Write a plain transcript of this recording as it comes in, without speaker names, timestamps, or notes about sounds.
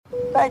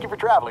Thank you for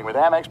traveling with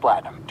Amex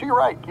Platinum. To your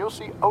right, you'll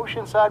see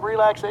oceanside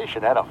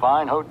relaxation at a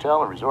fine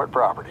hotel and resort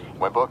property.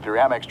 When booked through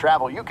Amex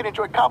Travel, you can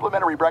enjoy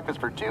complimentary breakfast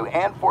for 2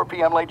 and 4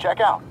 p.m. late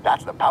checkout.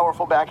 That's the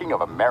powerful backing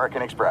of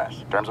American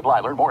Express. Terms apply.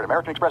 Learn more at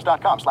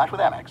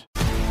americanexpress.com/withAmex.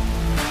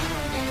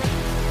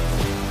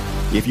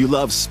 If you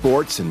love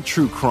sports and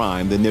true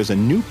crime, then there's a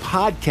new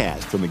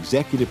podcast from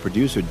executive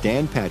producer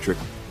Dan Patrick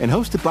and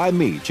hosted by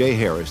me, Jay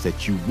Harris,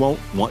 that you won't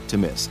want to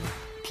miss.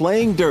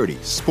 Playing Dirty: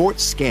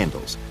 Sports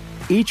Scandals.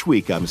 Each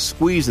week, I'm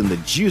squeezing the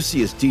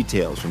juiciest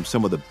details from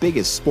some of the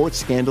biggest sports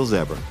scandals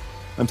ever.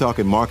 I'm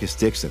talking Marcus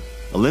Dixon,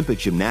 Olympic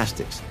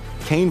gymnastics,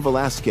 Cain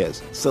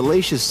Velasquez,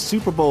 salacious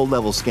Super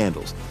Bowl-level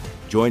scandals.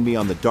 Join me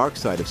on the dark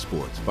side of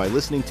sports by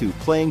listening to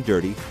Playing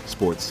Dirty: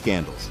 Sports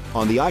Scandals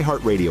on the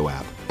iHeartRadio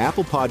app,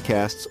 Apple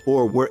Podcasts,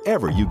 or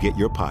wherever you get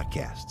your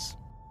podcasts.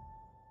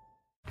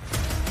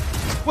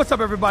 What's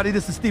up, everybody?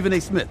 This is Stephen A.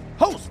 Smith,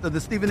 host of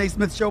the Stephen A.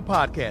 Smith Show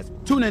podcast.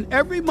 Tune in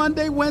every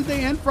Monday,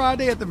 Wednesday, and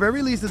Friday at the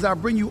very least as I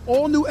bring you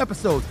all new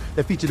episodes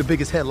that feature the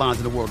biggest headlines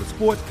in the world of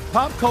sports,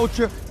 pop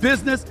culture,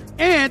 business,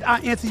 and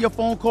I answer your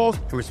phone calls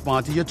and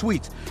respond to your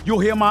tweets. You'll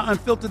hear my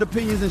unfiltered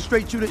opinions and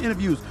straight-shooter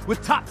interviews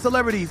with top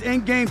celebrities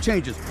and game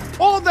changers.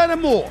 All that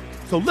and more.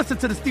 So listen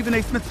to the Stephen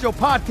A. Smith Show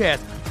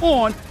podcast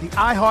on the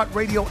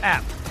iHeartRadio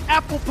app,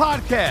 Apple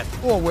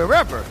Podcasts, or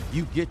wherever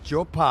you get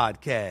your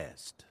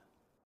podcast.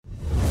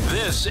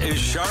 This is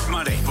Sharp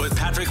Money with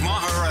Patrick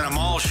Maher and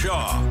Amal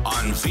Shaw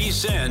on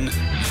VSiN,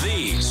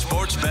 the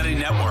Sports Betting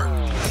Network.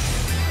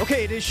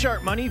 Okay, it is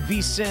Sharp Money,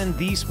 VSiN,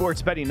 the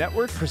Sports Betting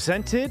Network,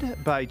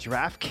 presented by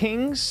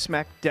DraftKings,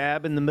 smack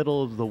dab in the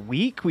middle of the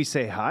week. We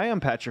say hi,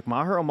 I'm Patrick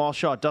Maher, Amal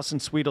Shaw, Dustin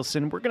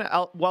Sweetelson. We're going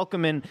to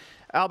welcome in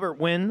Albert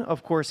Wynn,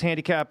 of course,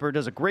 handicapper,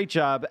 does a great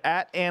job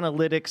at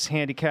Analytics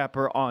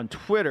Handicapper on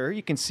Twitter.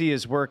 You can see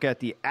his work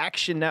at the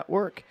Action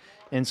Network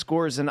and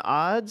Scores and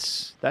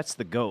Odds. That's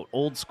the GOAT,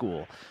 old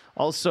school.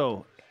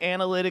 Also,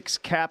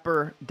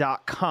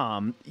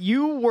 analyticscapper.com.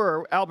 You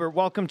were, Albert,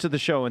 welcome to the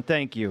show, and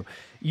thank you.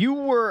 You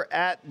were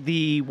at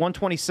the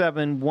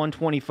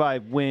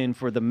 127-125 win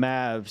for the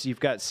Mavs.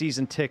 You've got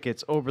season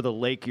tickets over the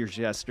Lakers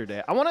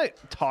yesterday. I want to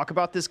talk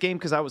about this game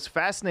because I was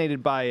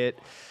fascinated by it,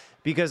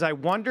 because I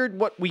wondered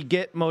what we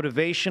get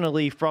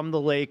motivationally from the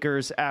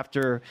Lakers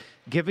after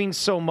giving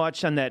so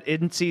much on that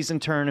in-season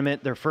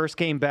tournament, their first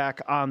game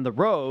back on the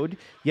road,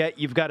 yet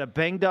you've got a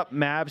banged-up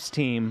Mavs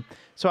team.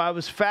 So I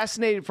was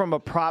fascinated from a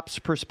props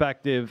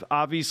perspective.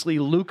 Obviously,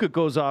 Luka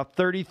goes off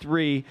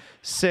 33,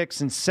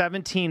 6, and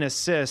 17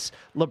 assists.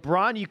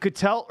 LeBron, you could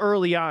tell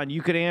early on,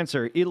 you could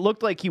answer. It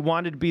looked like he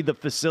wanted to be the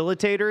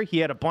facilitator. He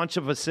had a bunch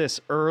of assists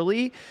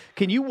early.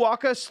 Can you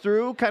walk us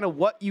through kind of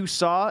what you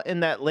saw in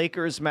that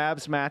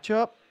Lakers-Mavs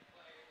matchup?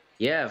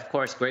 Yeah, of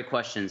course. Great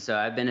question. So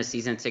I've been a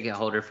season ticket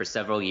holder for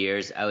several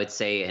years. I would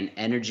say the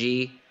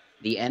energy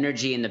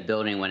in the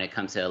building when it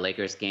comes to a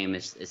Lakers game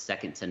is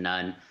second to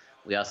none.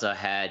 We also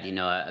had,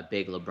 a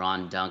big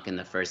LeBron dunk in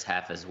the first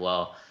half as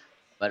well.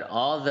 But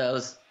all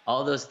those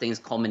things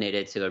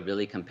culminated to a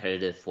really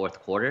competitive fourth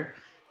quarter.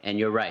 And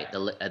you're right,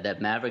 the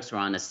Mavericks were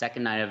on the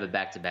second night of a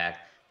back-to-back.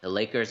 The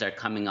Lakers are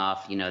coming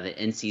off,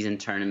 the in-season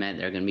tournament.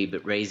 They're going to be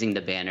raising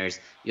the banners.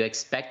 You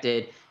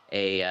expected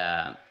a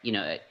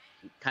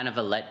kind of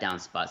a letdown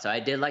spot. So I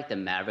did like the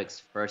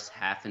Mavericks first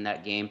half in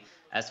that game.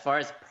 As far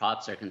as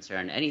props are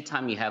concerned,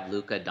 anytime you have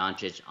Luka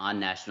Doncic on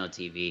national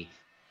TV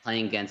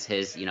playing against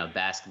his,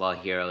 basketball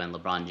hero and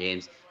LeBron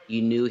James,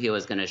 you knew he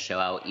was going to show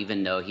out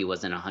even though he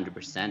wasn't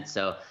 100%.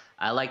 So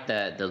I like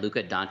the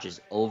Luka Doncic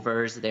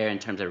overs there in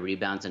terms of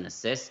rebounds and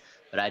assists,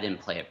 but I didn't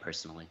play it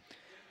personally.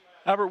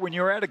 Albert, when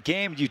you're at a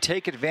game, do you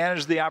take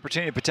advantage of the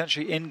opportunity to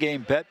potentially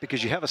in-game bet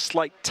because you have a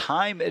slight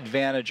time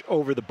advantage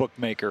over the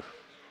bookmaker?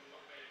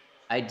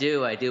 I do,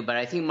 but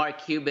I think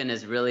Mark Cuban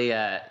is really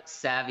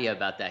savvy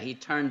about that. He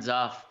turns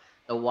off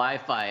the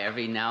Wi-Fi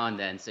every now and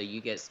then, so you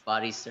get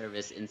spotty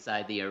service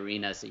inside the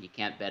arena, so you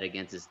can't bet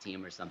against his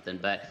team or something.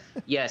 But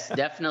yes,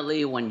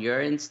 definitely when you're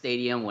in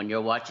stadium, when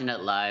you're watching it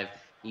live,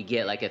 you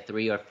get like a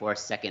 3 or 4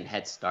 second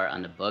head start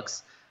on the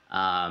books.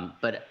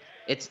 But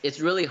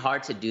it's really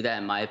hard to do that,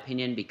 in my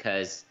opinion,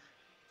 because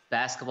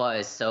basketball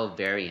is so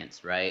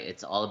variance, right?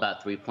 It's all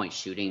about three-point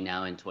shooting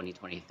now in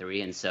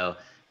 2023, and so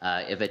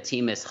if a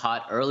team is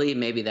hot early,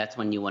 maybe that's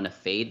when you want to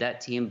fade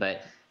that team.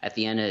 But at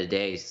the end of the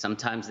day,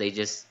 sometimes they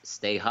just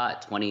stay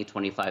hot, 20,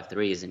 25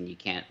 threes, and you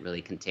can't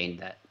really contain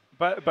that.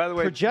 By the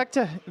way,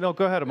 no,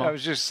 go ahead, Amal. I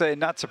was just saying,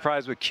 not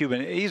surprised with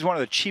Cuban. He's one of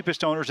the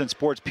cheapest owners in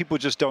sports. People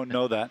just don't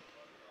know that.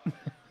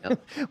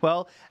 Yep.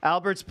 Well,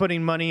 Albert's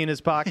putting money in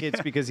his pockets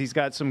because he's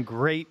got some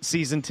great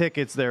season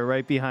tickets there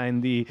right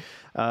behind the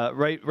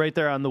right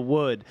there on the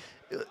wood.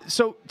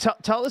 So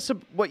tell us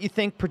what you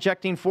think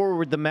projecting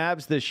forward the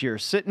Mavs this year.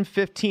 Sitting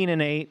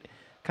 15-8,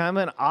 kind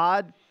of an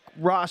odd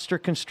roster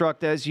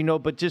construct, as you know,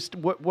 but just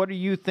what do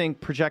you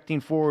think projecting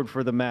forward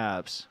for the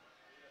Mavs?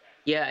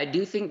 Yeah, I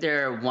do think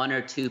they're 1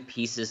 or 2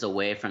 pieces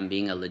away from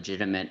being a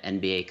legitimate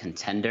NBA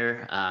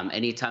contender.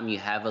 Anytime you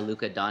have a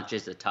Luka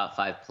Doncic, the top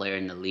 5 player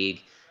in the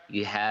league,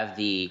 you have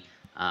the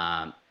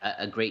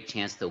a great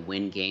chance to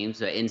win games.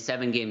 But in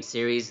 7-game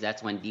series,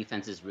 that's when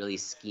defenses really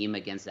scheme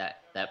against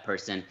that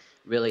person,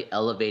 really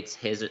elevates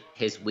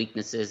his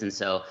weaknesses. And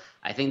so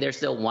I think they're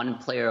still one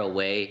player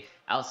away.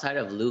 Outside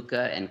of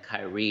Luka and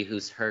Kyrie,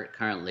 who's hurt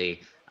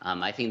currently,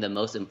 I think the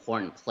most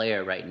important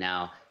player right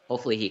now,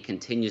 hopefully he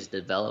continues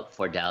to develop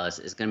for Dallas,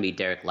 is going to be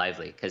Dereck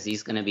Lively, because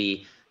he's going to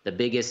be the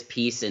biggest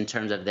piece in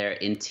terms of their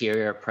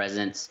interior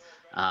presence,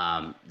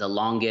 the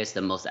longest,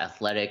 the most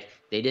athletic.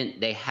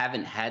 They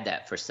haven't had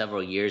that for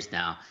several years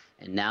now.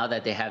 And now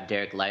that they have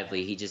Dereck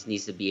Lively, he just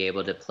needs to be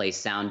able to play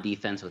sound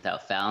defense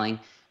without fouling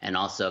and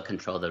also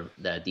control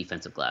the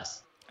defensive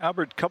glass.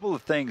 Albert, couple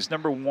of things.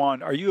 Number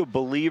one, are you a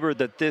believer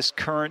that this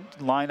current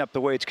lineup,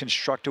 the way it's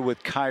constructed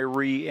with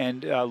Kyrie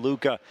and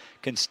Luka,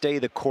 can stay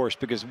the course?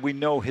 Because we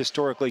know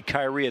historically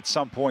Kyrie at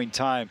some point in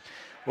time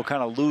will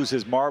kind of lose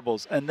his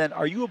marbles. And then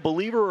are you a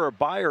believer or a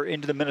buyer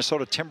into the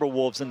Minnesota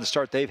Timberwolves and the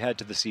start they've had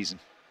to the season?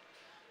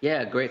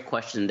 Yeah, great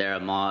question there,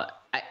 Amal.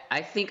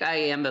 I think I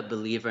am a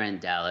believer in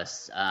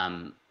Dallas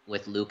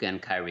with Luka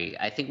and Kyrie.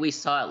 I think we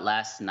saw it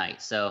last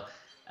night. So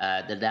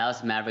the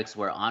Dallas Mavericks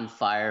were on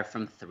fire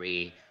from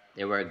 3.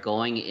 They were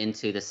going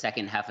into the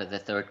second half of the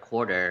third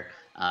quarter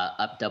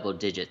up double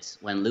digits.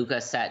 When Luka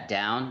sat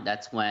down,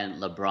 that's when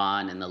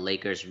LeBron and the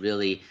Lakers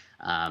really,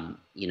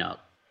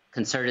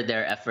 concerted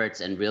their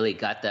efforts and really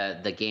got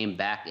the game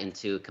back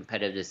into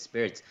competitive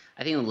spirits.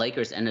 I think the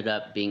Lakers ended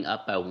up being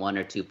up by 1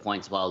 or 2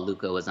 points while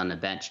Luka was on the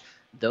bench.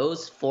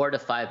 Those 4 to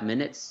 5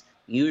 minutes,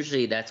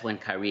 usually that's when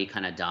Kyrie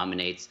kind of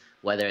dominates,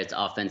 whether it's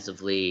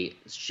offensively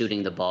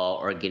shooting the ball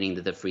or getting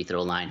to the free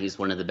throw line. He's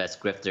one of the best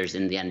grifters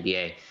in the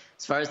NBA.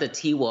 As far as the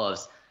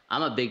T-Wolves,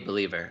 I'm a big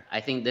believer. I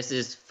think this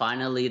is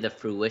finally the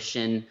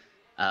fruition,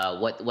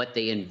 what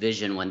they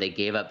envisioned when they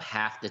gave up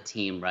half the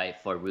team, right,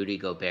 for Rudy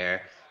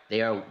Gobert.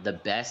 They are the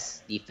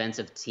best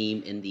defensive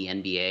team in the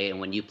NBA, and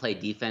when you play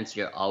defense,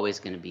 you're always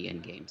going to be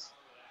in games.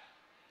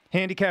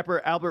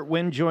 Handicapper Albert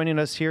Wynn joining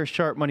us here,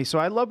 Sharp Money. So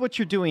I love what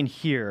you're doing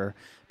here,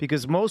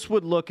 because most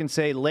would look and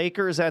say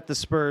Lakers at the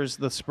Spurs.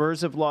 The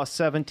Spurs have lost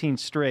 17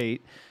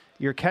 straight.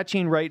 You're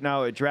catching right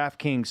now at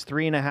DraftKings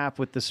 3.5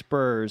 with the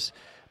Spurs.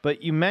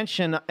 But you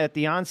mentioned at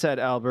the onset,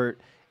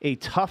 Albert, a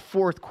tough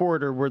fourth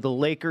quarter where the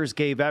Lakers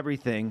gave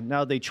everything.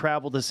 Now they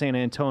travel to San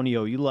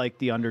Antonio. You like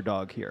the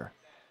underdog here.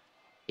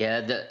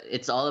 Yeah,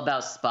 it's all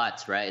about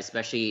spots, right?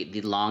 Especially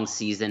the long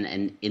season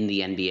and in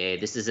the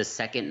NBA. This is the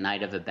second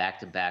night of a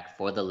back-to-back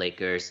for the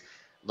Lakers.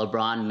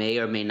 LeBron may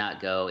or may not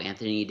go.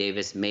 Anthony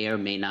Davis may or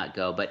may not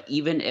go. But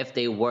even if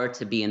they were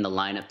to be in the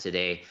lineup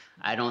today,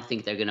 I don't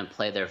think they're going to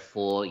play their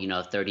full,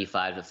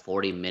 35 to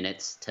 40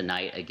 minutes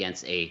tonight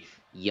against a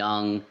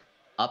young,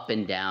 up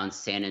and down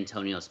San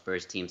Antonio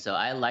Spurs team. So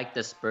I like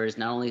the Spurs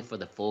not only for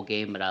the full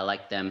game, but I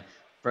like them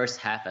first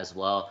half as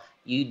well.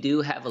 You do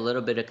have a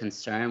little bit of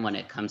concern when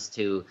it comes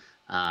to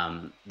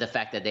the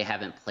fact that they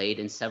haven't played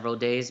in several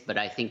days, but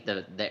I think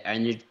the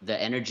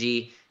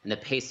energy and the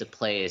pace of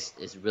play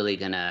is really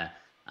going to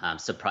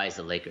surprise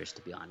the Lakers,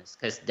 to be honest,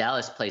 because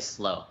Dallas plays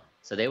slow.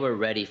 So they were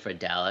ready for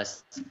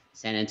Dallas.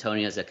 San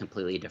Antonio is a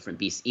completely different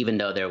beast, even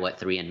though they're,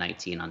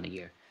 3-19 on the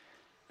year.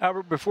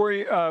 Albert,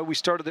 before we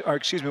started,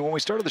 when we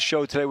started the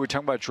show today, we were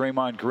talking about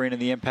Draymond Green and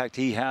the impact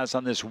he has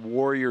on this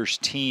Warriors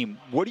team.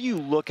 What do you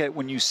look at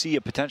when you see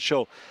a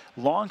potential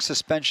long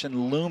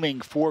suspension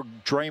looming for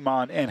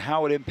Draymond and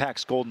how it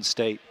impacts Golden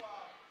State?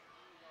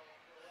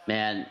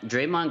 Man,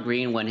 Draymond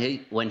Green, when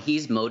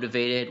he's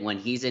motivated, when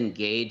he's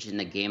engaged in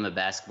the game of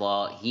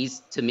basketball,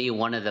 he's, to me,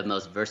 one of the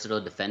most versatile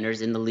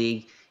defenders in the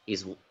league.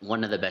 He's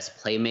one of the best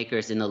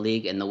playmakers in the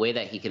league, and the way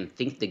that he can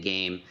think the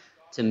game,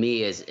 to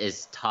me,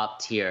 is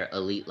top-tier,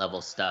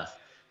 elite-level stuff.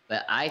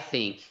 But I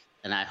think,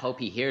 and I hope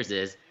he hears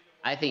this,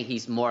 I think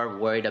he's more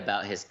worried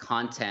about his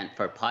content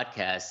for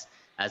podcasts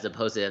as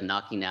opposed to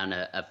knocking down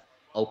a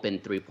open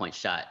three-point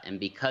shot. And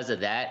because of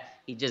that,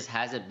 he just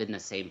hasn't been the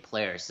same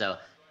player. So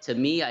to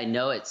me, I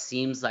know it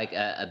seems like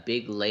a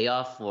big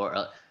layoff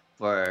for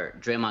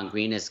Draymond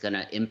Green is going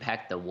to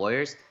impact the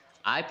Warriors.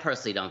 I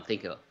personally don't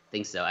think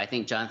so. I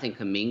think Jonathan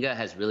Kuminga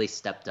has really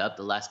stepped up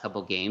the last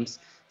couple games.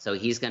 So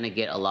he's going to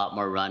get a lot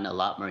more run, a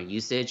lot more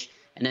usage.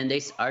 And then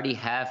they already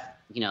have,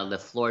 the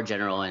floor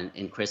general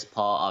in Chris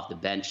Paul off the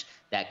bench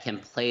that can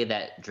play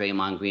that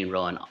Draymond Green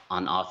role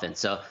on offense.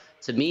 So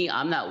to me,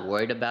 I'm not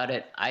worried about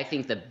it. I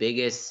think the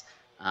biggest,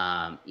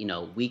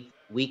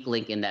 weak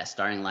link in that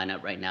starting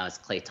lineup right now is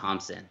Klay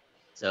Thompson.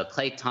 So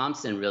Klay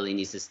Thompson really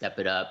needs to step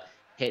it up,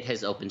 hit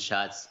his open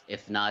shots.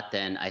 If not,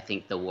 then I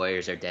think the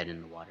Warriors are dead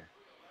in the water.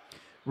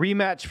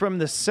 Rematch from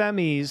the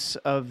semis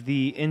of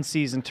the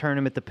in-season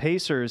tournament, the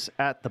Pacers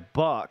at the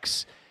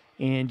Bucks.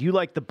 And you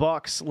like the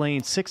Bucks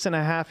laying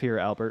 6.5 here,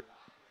 Albert.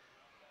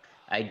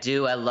 I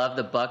do. I love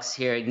the Bucks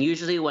here. And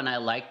usually when I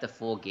like the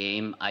full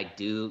game, I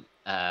do,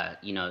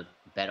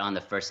 bet on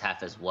the first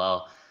half as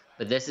well.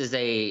 But this is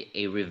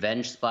a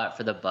revenge spot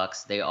for the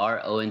Bucks. They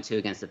are 0-2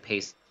 against the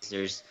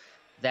Pacers.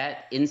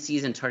 That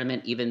in-season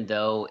tournament, even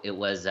though it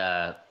was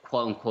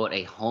quote-unquote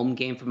a home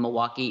game for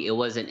Milwaukee, it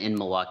wasn't in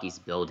Milwaukee's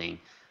building.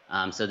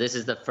 So this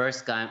is the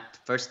first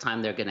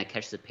time they're going to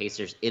catch the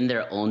Pacers in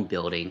their own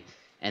building.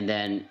 And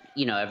then,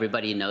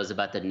 everybody knows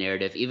about the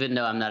narrative, even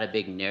though I'm not a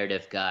big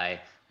narrative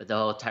guy, but the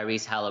whole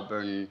Tyrese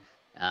Halliburton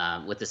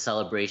with the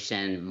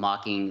celebration,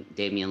 mocking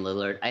Damian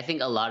Lillard, I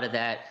think a lot of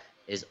that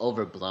is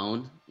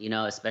overblown,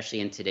 especially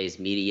in today's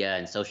media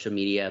and social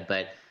media.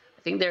 But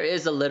I think there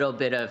is a little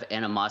bit of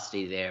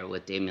animosity there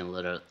with Damian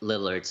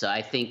Lillard. So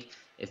I think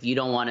if you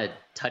don't want to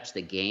touch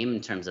the game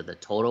in terms of the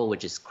total,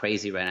 which is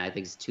crazy right now, I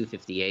think it's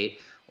 258,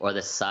 or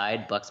the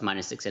side, Bucks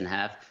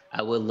 -6.5,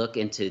 I would look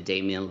into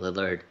Damian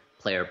Lillard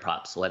player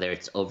props, whether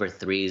it's over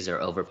threes or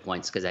over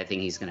points, because I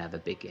think he's going to have a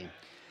big game.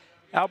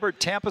 Albert,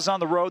 Tampa's on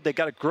the road. They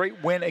got a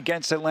great win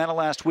against Atlanta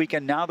last week,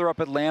 and now they're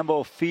up at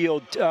Lambeau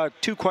Field.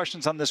 2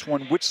 questions on this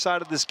one. Which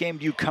side of this game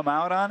do you come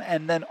out on?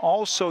 And then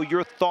also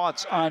your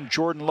thoughts on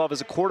Jordan Love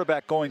as a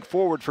quarterback going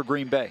forward for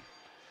Green Bay.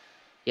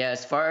 Yeah,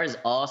 as far as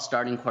all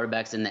starting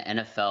quarterbacks in the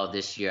NFL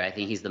this year, I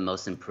think he's the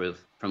most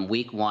improved from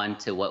week 1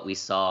 to what we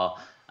saw.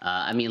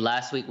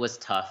 Last week was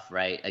tough,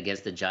 right,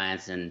 against the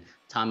Giants and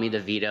Tommy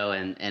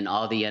DeVito and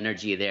all the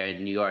energy there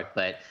in New York.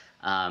 But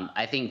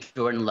I think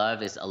Jordan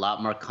Love is a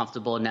lot more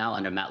comfortable now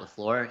under Matt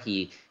LaFleur.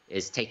 He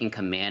is taking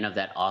command of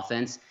that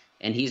offense,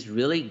 and he's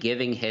really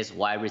giving his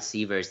wide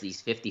receivers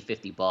these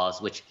 50-50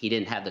 balls, which he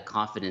didn't have the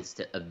confidence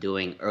of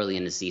doing early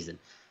in the season.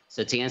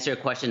 So to answer your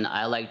question,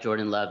 I like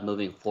Jordan Love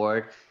moving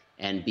forward,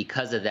 and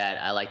because of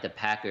that, I like the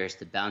Packers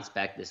to bounce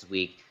back this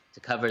week to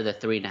cover the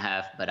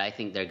 3.5, but I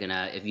think they're going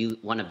to, if you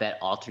want to bet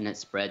alternate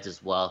spreads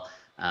as well,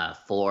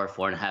 4,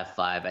 4.5,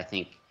 5, I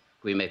think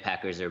Green Bay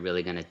Packers are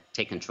really going to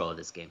take control of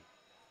this game.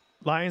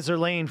 Lions are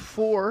laying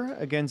 4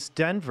 against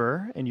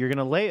Denver, and you're going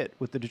to lay it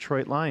with the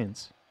Detroit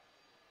Lions.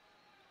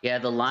 Yeah,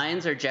 the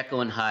Lions are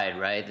Jekyll and Hyde,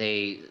 right?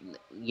 They,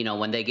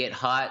 when they get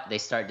hot, they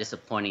start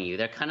disappointing you.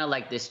 They're kind of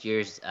like this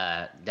year's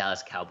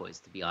Dallas Cowboys,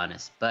 to be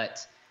honest.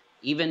 But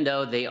even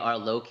though they are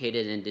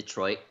located in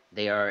Detroit,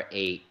 they are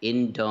a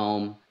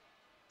in-dome,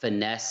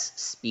 finesse,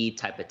 speed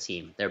type of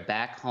team. They're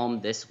back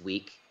home this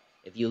week.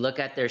 If you look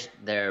at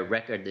their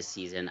record this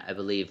season, I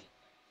believe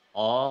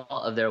all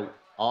of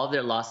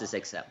their losses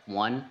except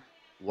one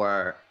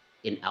were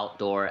in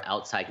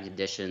outside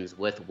conditions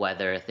with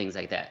weather, things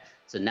like that.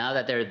 So now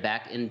that they're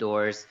back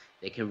indoors,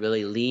 they can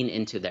really lean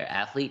into their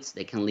athletes.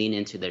 They can lean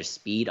into their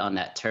speed on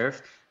that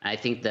turf. And I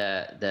think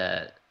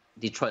the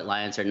Detroit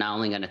Lions are not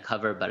only going to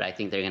cover, but I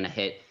think they're going to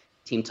hit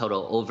team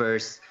total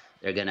overs.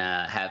 They're going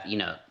to have,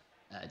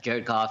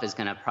 Jared Goff is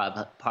going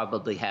to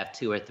probably have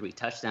 2 or 3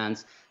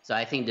 touchdowns. So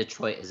I think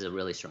Detroit is a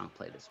really strong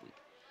play this week.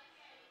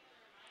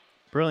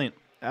 Brilliant.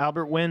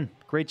 Albert Wynn,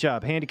 great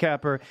job.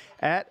 Handicapper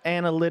at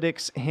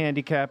Analytics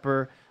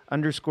Handicapper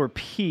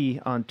 _P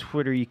on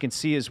Twitter. You can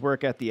see his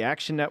work at the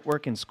Action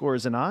Network and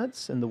Scores and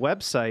Odds, and the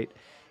website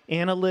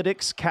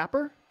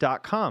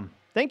analyticscapper.com.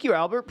 Thank you,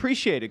 Albert.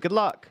 Appreciate it. Good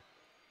luck.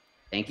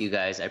 Thank you,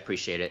 guys. I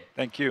appreciate it.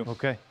 Thank you.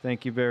 Okay.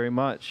 Thank you very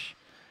much.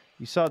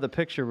 You saw the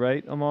picture,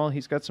 right, Amal?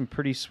 He's got some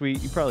pretty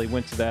sweet. You probably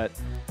went to that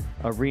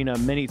arena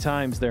many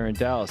times there in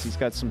Dallas. He's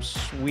got some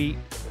sweet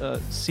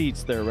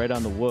seats there right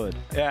on the wood.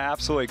 Yeah,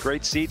 absolutely.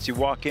 Great seats. You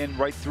walk in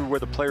right through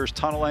where the players'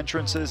 tunnel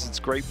entrance is. It's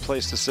a great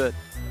place to sit.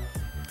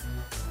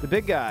 The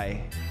big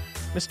guy,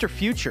 Mr.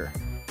 Future.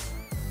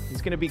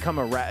 He's going to become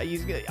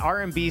he's an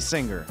R&B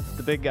singer.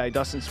 The big guy,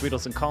 Dustin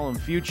Sweetelson, call him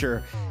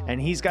Future.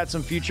 And he's got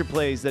some future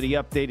plays that he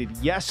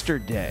updated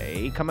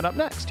yesterday. Coming up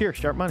next here,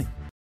 Sharp Money.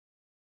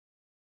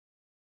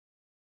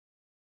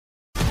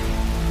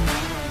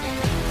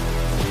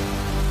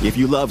 If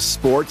you love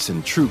sports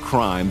and true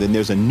crime, then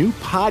there's a new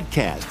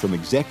podcast from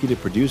executive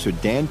producer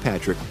Dan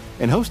Patrick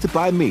and hosted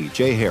by me,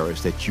 Jay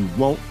Harris, that you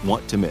won't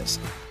want to miss.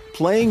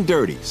 Playing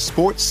Dirty: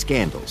 Sports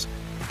Scandals.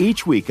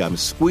 Each week, I'm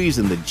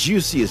squeezing the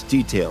juiciest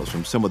details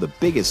from some of the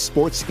biggest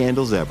sports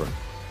scandals ever.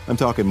 I'm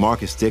talking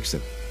Marcus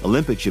Dixon,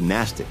 Olympic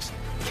gymnastics,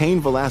 Cain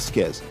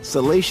Velasquez,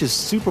 salacious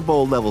Super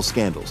Bowl-level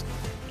scandals.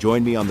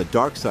 Join me on the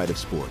dark side of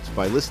sports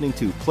by listening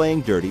to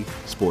Playing Dirty: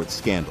 Sports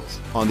Scandals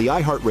on the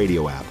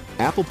iHeartRadio app,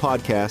 Apple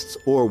Podcasts,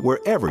 or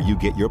wherever you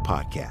get your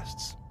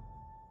podcasts.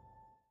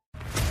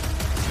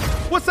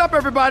 What's up,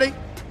 everybody?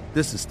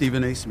 This is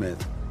Stephen A.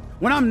 Smith.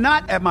 When I'm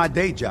not at my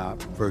day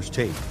job, First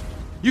Take,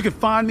 you can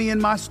find me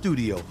in my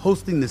studio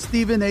hosting the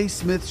Stephen A.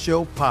 Smith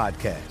Show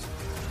podcast.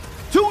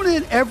 Tune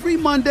in every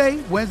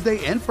Monday,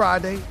 Wednesday, and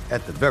Friday,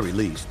 at the very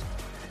least,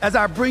 as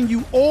I bring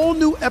you all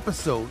new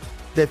episodes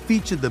that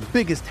feature the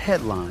biggest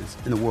headlines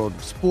in the world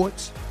of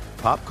sports,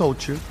 pop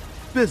culture,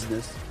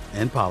 business,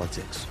 and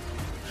politics.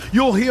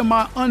 You'll hear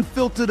my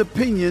unfiltered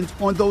opinions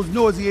on those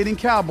nauseating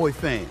Cowboy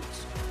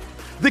fans,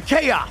 the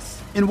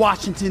chaos in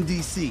Washington,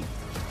 D.C.,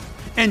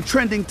 and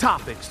trending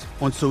topics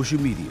on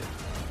social media,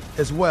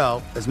 as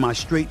well as my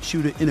straight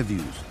shooter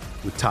interviews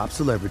with top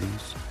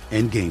celebrities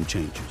and game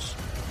changers.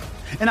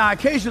 And I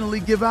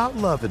occasionally give out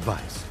love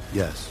advice.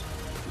 Yes,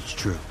 it's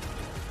true.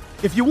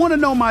 If you want to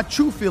know my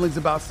true feelings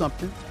about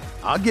something,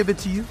 I'll give it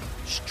to you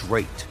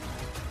straight.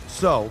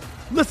 So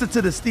listen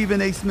to the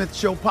Stephen A. Smith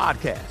Show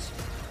podcast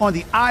on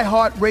the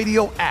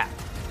iHeartRadio app,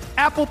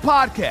 Apple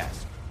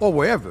Podcasts, or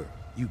wherever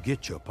you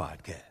get your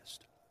podcast.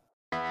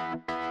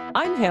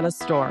 I'm Hannah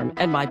Storm,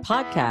 and my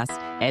podcast,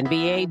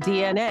 NBA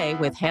DNA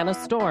with Hannah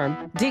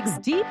Storm, digs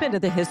deep into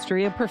the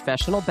history of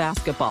professional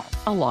basketball,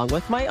 along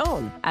with my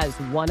own, as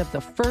one of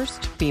the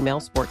first female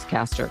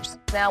sportscasters.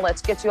 Now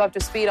let's get you up to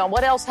speed on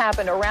what else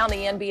happened around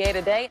the NBA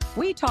today.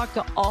 We talk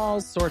to all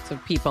sorts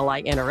of people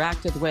I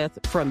interacted with,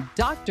 from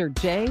Dr.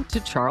 J to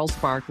Charles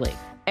Barkley,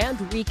 and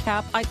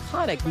recap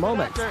iconic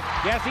moments.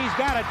 Yes, he's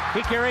got it.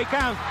 Here he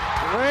comes.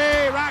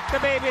 Way rock the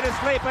baby to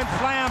sleep and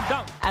slam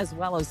dunk. As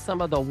well as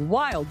some of the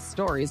wild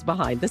stories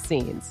behind the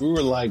scenes. We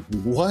were like,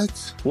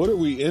 what? What are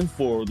we in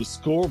for? The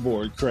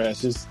scoreboard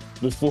crashes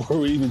before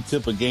we even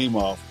tip a game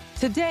off.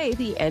 Today,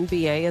 the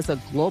NBA is a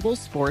global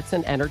sports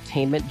and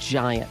entertainment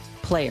giant.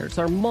 Players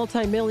are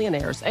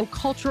multimillionaires and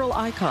cultural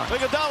icons.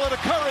 Iguodala to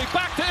Curry,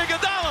 back to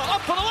Iguodala,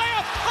 up for the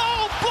layup.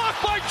 Oh,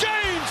 blocked by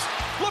James.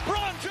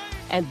 LeBron James.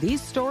 And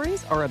these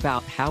stories are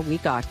about how we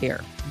got here,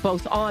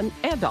 both on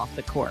and off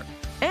the court.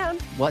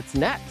 And what's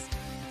next?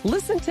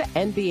 Listen to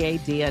NBA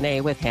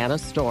DNA with Hannah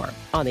Storm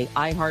on the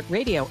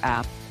iHeartRadio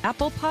app,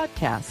 Apple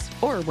Podcasts,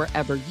 or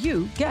wherever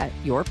you get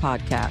your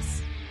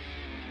podcasts.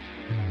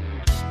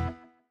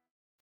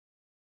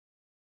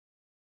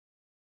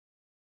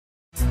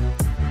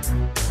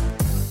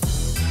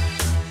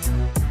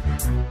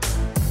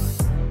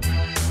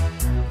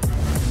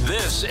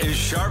 This is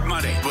Sharp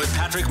Money with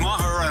Patrick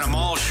Maher and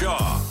Amal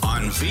Shaw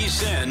on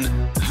VSiN,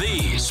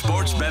 the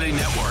sports betting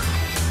network.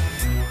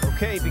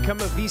 Okay, become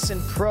a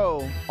VSiN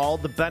Pro. All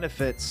the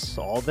benefits,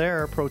 all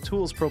there. Pro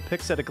tools, pro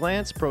picks at a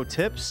glance, pro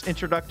tips,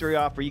 introductory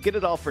offer. You get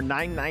it all for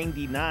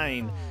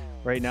 $9.99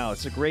 right now.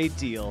 It's a great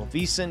deal.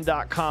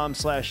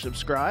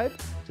 VSiN.com/subscribe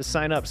to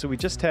sign up. So we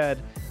just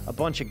had a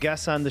bunch of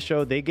guests on the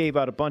show. They gave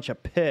out a bunch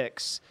of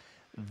picks.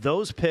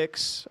 Those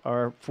picks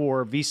are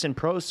for VSiN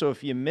Pro. So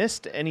if you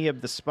missed any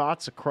of the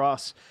spots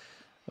across,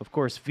 of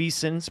course,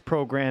 VSiN's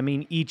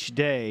programming each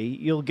day,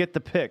 you'll get the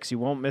picks. You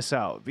won't miss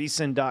out.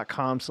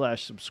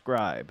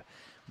 VSiN.com/subscribe.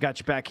 Got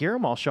you back here.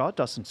 Amal Shaw,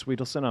 Dustin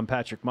Sweetelson. I'm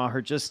Patrick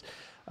Maher. Just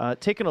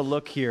taking a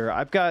look here.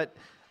 I've got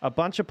a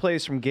bunch of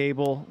plays from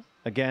Gable.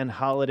 Again,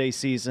 holiday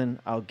season.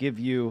 I'll give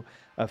you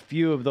a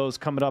few of those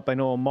coming up. I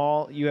know,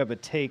 Amal, you have a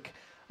take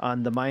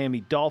on the Miami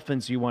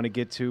Dolphins you want to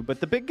get to. But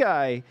the big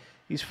guy,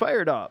 he's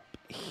fired up.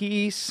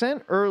 He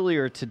sent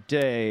earlier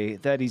today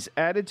that he's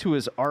added to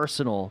his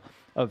arsenal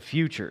of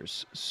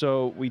futures.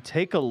 So we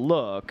take a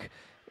look,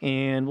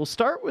 and we'll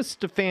start with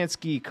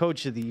Stefanski,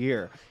 Coach of the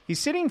Year. He's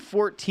sitting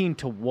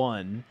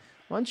 14-1.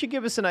 Why don't you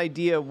give us an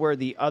idea of where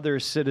the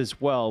others sit as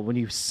well when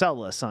you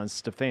sell us on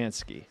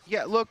Stefanski?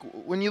 Yeah, look,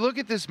 when you look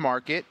at this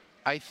market,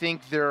 I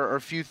think there are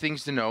a few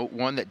things to note.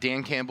 One, that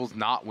Dan Campbell's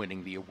not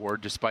winning the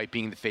award despite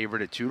being the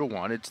favorite at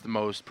 2-1. It's the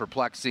most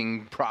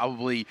perplexing,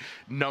 probably,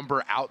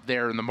 number out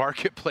there in the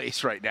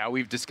marketplace right now.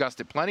 We've discussed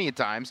it plenty of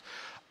times.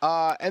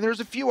 And there's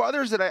a few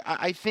others that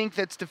I think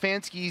that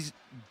Stefanski's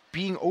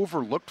being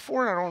overlooked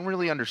for, and I don't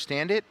really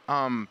understand it.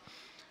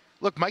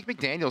 Look, Mike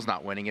McDaniel's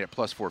not winning it at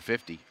plus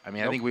 450. I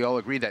mean, I think we all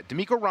agree that.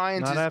 D'Amico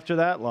Ryans not after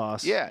that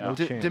loss. Yeah,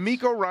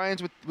 D'Amico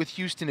Ryans with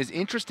Houston is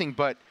interesting,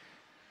 but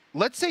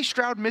let's say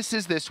Stroud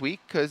misses this week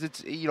because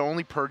it's,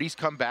 only Purdy's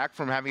come back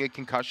from having a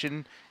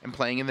concussion and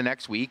playing in the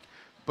next week.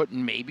 But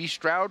maybe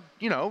Stroud,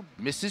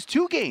 misses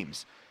 2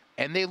 games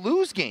and they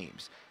lose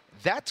games.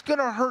 That's going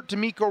to hurt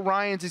D'Amico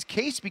Ryans'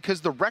 case because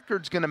the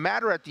record's going to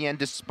matter at the end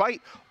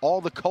despite all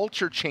the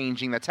culture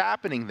changing that's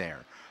happening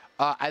there.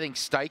 I think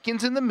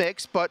Steichen's in the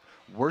mix, but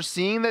we're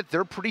seeing that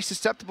they're pretty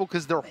susceptible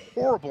because they're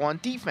horrible on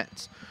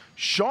defense.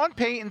 Sean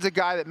Payton's a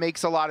guy that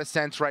makes a lot of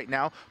sense right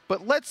now,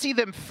 but let's see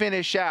them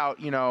finish out.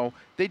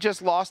 They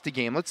just lost a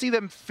game. Let's see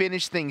them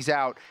finish things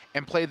out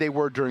and play they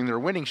were during their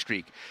winning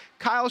streak.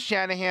 Kyle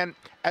Shanahan,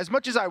 as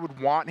much as I would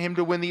want him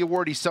to win the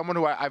award, he's someone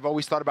who I've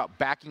always thought about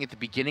backing at the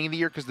beginning of the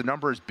year because the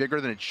number is bigger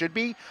than it should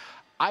be.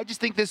 I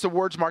just think this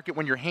awards market,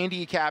 when you're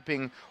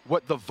handicapping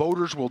what the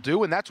voters will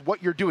do, and that's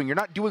what you're doing. You're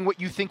not doing what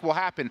you think will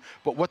happen,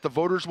 but what the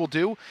voters will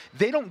do.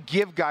 They don't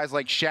give guys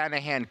like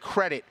Shanahan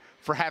credit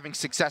for having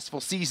successful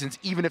seasons,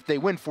 even if they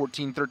win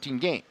 14, 13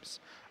 games.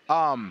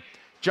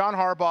 John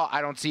Harbaugh,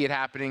 I don't see it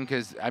happening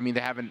because,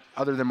 they haven't,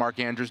 other than Mark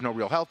Andrews, no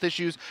real health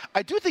issues.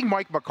 I do think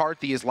Mike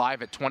McCarthy is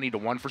live at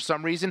 20-1 for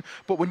some reason,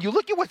 but when you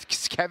look at what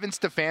Kevin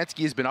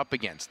Stefanski has been up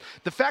against,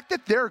 the fact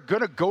that they're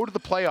going to go to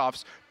the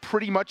playoffs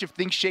pretty much if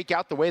things shake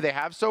out the way they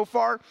have so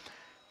far,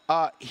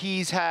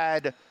 he's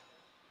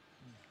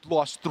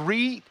lost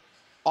 3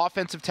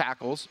 offensive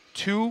tackles,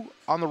 2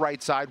 on the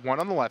right side, 1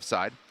 on the left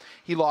side.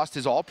 He lost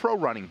his all-pro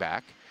running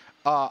back.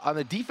 On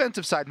the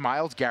defensive side,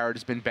 Myles Garrett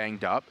has been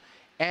banged up.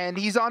 And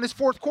he's on his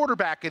 4th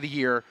quarterback of the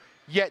year,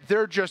 yet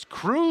they're just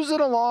cruising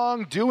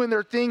along, doing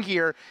their thing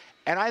here.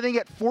 And I think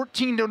at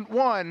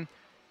 14-1,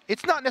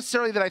 it's not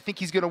necessarily that I think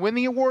he's going to win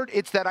the award.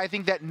 It's that I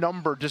think that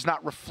number does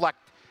not reflect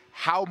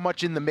how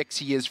much in the mix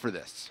he is for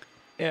this.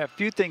 Yeah, a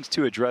few things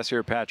to address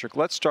here, Patrick.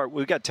 Let's start.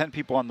 We've got 10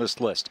 people on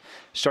this list,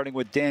 starting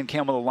with Dan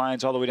Campbell, the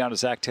Lions, all the way down to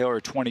Zach Taylor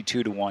at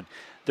 22-1.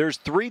 There's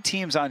 3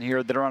 teams on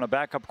here that are on a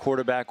backup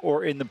quarterback,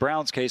 or in the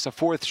Browns' case, a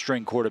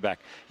 4th-string quarterback.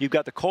 You've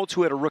got the Colts,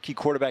 who had a rookie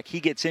quarterback. He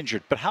gets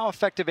injured. But how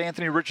effective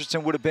Anthony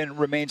Richardson would have been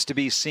remains to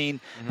be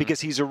seen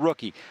because he's a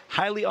rookie.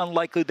 Highly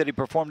unlikely that he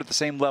performed at the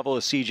same level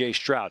as C.J.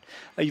 Stroud.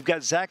 You've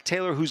got Zach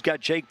Taylor, who's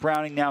got Jake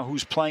Browning now,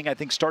 who's playing, I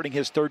think, starting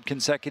his 3rd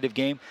consecutive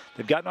game.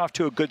 They've gotten off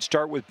to a good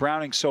start with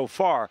Browning so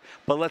far,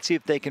 but let's see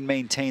if they can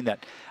maintain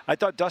that. I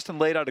thought Dustin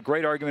laid out a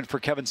great argument for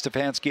Kevin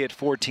Stefanski at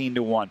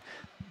 14-1.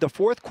 The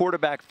 4th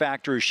quarterback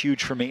factor is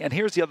huge for me. And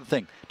here's the other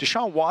thing.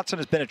 Deshaun Watson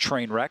has been a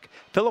train wreck.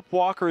 Phillip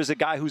Walker is a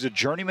guy who's a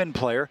journeyman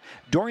player.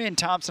 Dorian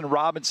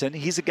Thompson-Robinson,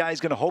 he's a guy who's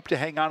going to hope to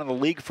hang on in the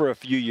league for a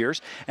few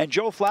years. And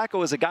Joe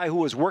Flacco is a guy who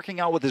was working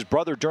out with his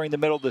brother during the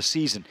middle of the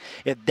season.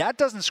 If that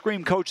doesn't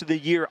scream Coach of the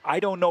Year, I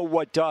don't know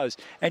what does.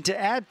 And to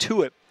add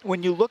to it,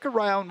 when you look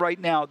around right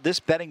now, this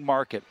betting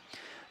market,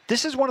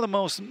 this is one of the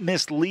most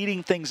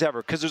misleading things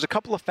ever because there's a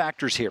couple of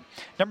factors here.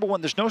 Number one,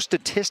 there's no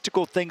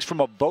statistical things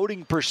from a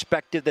voting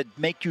perspective that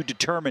make you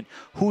determine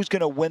who's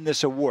going to win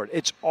this award.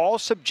 It's all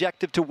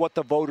subjective to what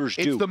the voters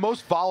do. It's the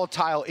most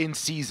volatile in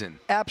season.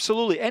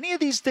 Absolutely. Any of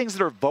these things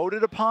that are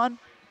voted upon,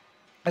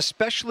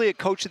 especially a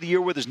Coach of the Year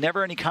where there's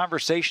never any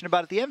conversation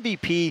about it. The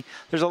MVP,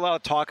 there's a lot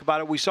of talk about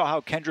it. We saw how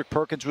Kendrick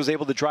Perkins was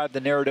able to drive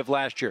the narrative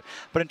last year.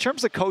 But in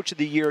terms of Coach of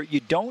the Year, you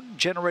don't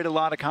generate a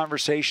lot of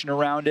conversation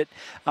around it.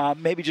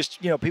 Maybe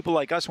just, people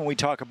like us when we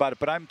talk about it,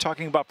 but I'm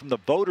talking about from the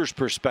voters'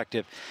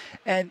 perspective.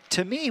 And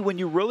to me, when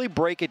you really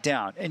break it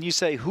down and you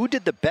say who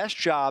did the best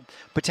job,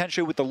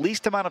 potentially with the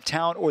least amount of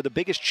talent or the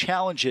biggest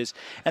challenges,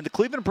 and the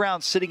Cleveland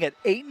Browns sitting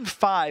at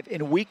 8-5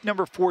 in week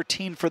number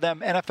 14 for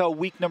them, NFL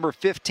week number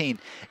 15,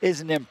 is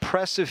an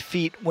impressive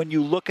feat when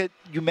you look at,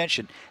 you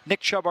mentioned, Nick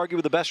Chubb,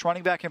 arguably the best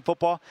running back in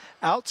football.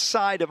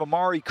 Outside of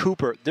Amari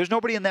Cooper, there's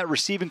nobody in that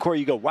receiving core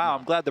you go, wow,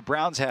 I'm glad the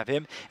Browns have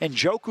him. And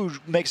Njoku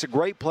makes a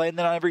great play, and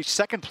then on every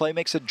second play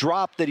makes a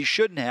drop that he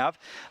shouldn't have.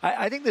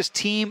 I think this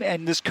team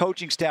and this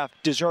coaching staff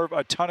deserve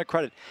a ton of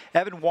credit.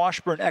 Evan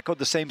Washburn echoed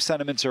the same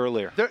sentiments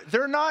earlier.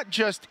 They're not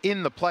just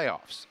in the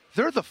playoffs.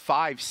 They're the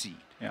 5 seed.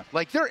 Yeah.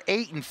 Like, they're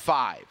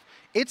 8-5.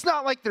 It's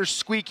not like they're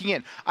squeaking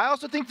in. I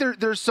also think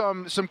there's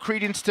some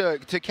credence to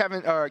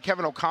Kevin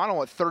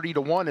O'Connell at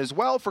 30-1 as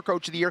well for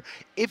Coach of the Year.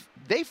 If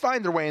they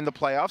find their way in the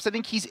playoffs, I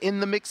think he's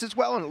in the mix as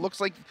well, and it looks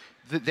like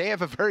they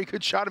have a very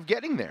good shot of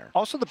getting there.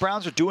 Also, the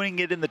Browns are doing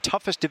it in the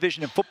toughest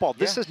division in football.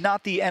 This is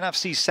not the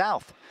NFC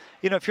South.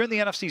 If you're in the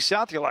NFC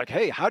South, you're like,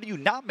 hey, how do you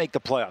not make the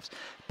playoffs?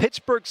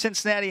 Pittsburgh,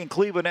 Cincinnati, and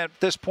Cleveland at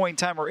this point in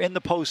time are in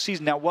the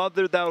postseason. Now,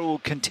 whether that will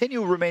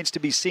continue remains to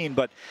be seen.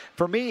 But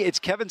for me, it's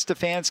Kevin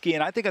Stefanski,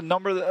 and I think a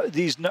number of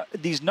these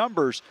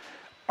numbers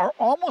are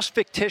almost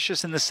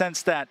fictitious in the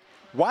sense that,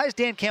 why is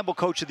Dan Campbell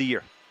Coach of the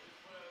Year?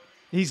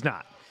 He's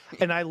not.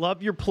 And I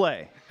love your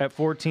play at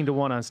 14-1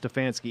 on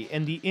Stefanski,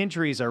 and the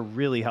injuries are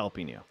really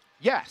helping you.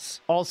 Yes.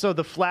 Also,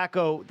 the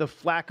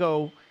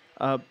Flacco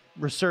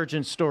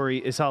resurgence story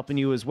is helping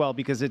you as well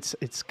because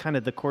it's kind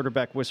of the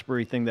quarterback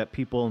whispery thing that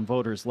people and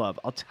voters love.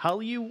 I'll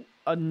tell you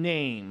a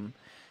name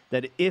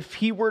that if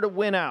he were to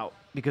win out,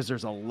 because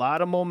there's a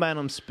lot of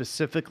momentum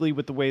specifically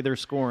with the way they're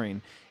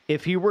scoring,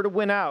 if he were to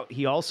win out,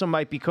 he also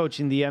might be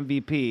coaching the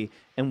MVP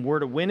and were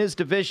to win his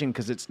division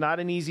because it's not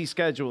an easy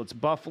schedule. It's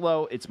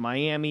Buffalo, it's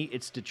Miami,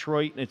 it's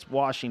Detroit, and it's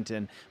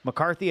Washington.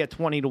 McCarthy at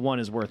 20-1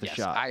 is worth a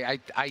shot. I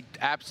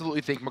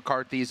absolutely think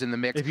McCarthy is in the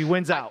mix. If he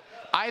wins out.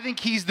 I think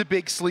he's the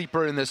big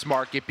sleeper in this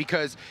market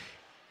because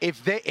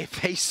if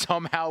they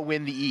somehow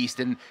win the East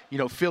and,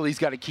 Philly's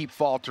got to keep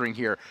faltering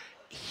here,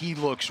 he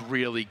looks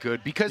really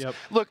good because,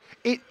 look,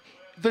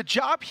 the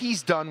job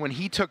he's done when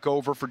he took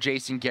over for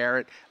Jason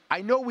Garrett,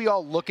 I know we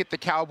all look at the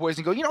Cowboys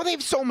and go, they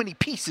have so many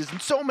pieces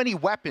and so many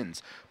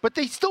weapons, but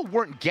they still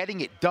weren't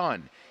getting it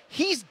done.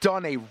 He's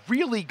done a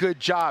really good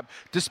job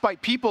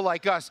despite people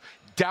like us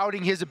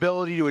doubting his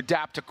ability to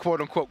adapt to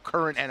quote-unquote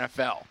current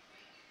NFL.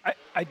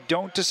 I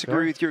don't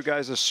disagree with your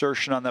guys'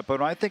 assertion on that,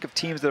 but when I think of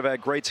teams that have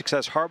had great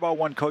success, Harbaugh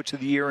won Coach of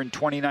the Year in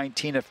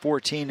 2019 at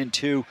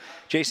 14-2.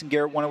 Jason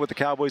Garrett won it with the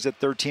Cowboys at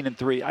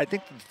 13-3. I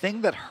think the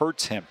thing that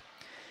hurts him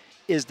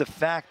is the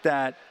fact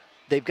that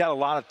they've got a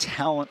lot of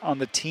talent on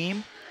the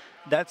team.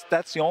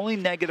 That's the only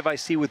negative I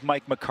see with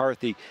Mike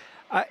McCarthy.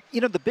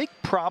 The big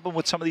problem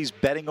with some of these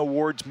betting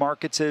awards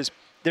markets is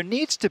there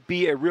needs to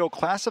be a real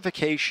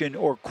classification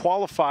or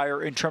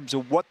qualifier in terms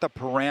of what the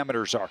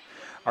parameters are.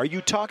 Are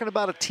you talking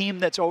about a team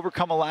that's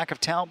overcome a lack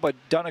of talent but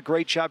done a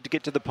great job to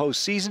get to the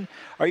postseason?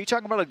 Are you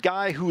talking about a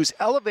guy who's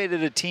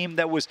elevated a team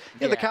that was,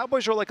 the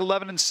Cowboys were like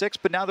 11-6,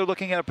 but now they're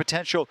looking at a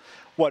potential,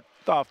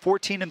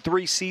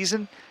 14-3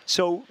 season?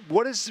 So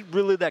what is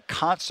really that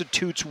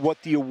constitutes what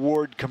the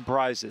award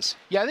comprises?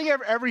 Yeah, I think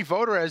every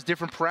voter has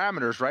different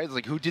parameters, right? It's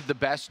like who did the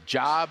best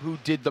job, who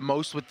did the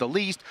most with the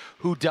least,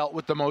 who dealt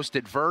with the most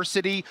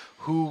adversity,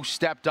 who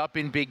stepped up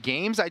in big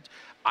games.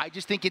 I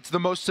just think it's the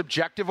most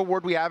subjective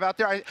award we have out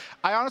there.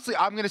 I honestly,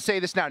 I'm going to say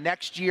this now.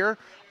 Next year,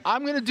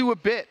 I'm going to do a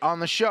bit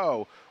on the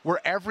show where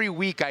every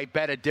week I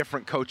bet a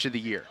different Coach of the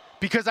Year.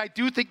 because I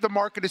do think the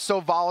market is so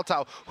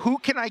volatile. Who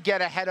can I get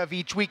ahead of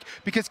each week?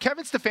 Because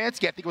Kevin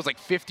Stefanski, I think it was like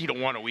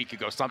 50-1 a week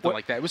ago, something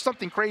like that. It was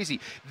something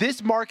crazy.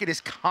 This market is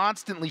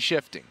constantly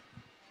shifting.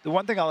 The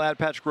one thing I'll add,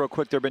 Patrick, real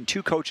quick, there have been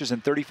 2 coaches in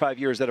 35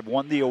 years that have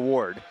won the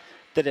award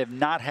that have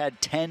not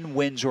had 10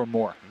 wins or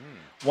more.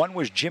 One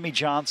was Jimmy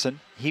Johnson.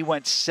 He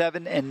went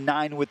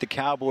 7-9 with the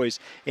Cowboys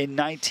in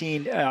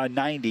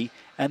 1990.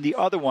 And the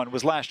other one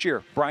was last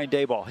year, Brian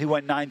Daboll. He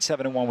went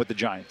 9-7-1 with the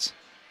Giants.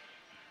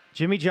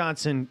 Jimmy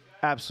Johnson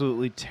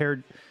absolutely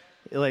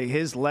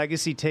his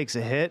legacy takes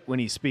a hit when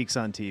he speaks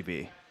on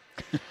TV.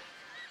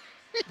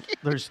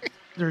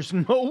 There's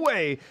no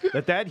way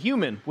that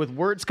human with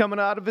words coming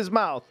out of his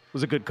mouth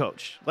was a good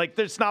coach. Like,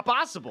 it's not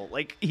possible.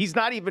 Like, he's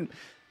not even.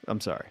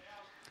 I'm sorry.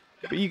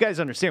 But you guys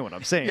understand what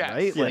I'm saying,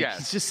 right? Like,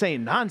 he's just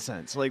saying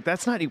nonsense. Like,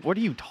 that's not. What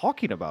are you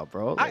talking about,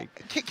 bro?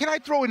 Like, can I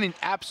throw in an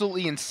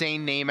absolutely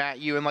insane name at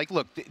you? And, like,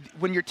 look,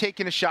 when you're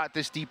taking a shot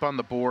this deep on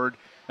the board.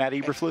 Matt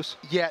Eberflus?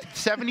 Yeah,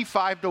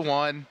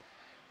 75-1.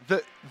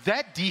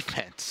 That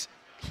defense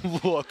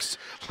looks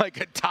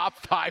like a top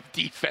 5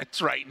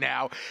 defense right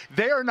now.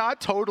 They are not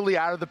totally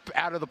out of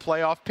the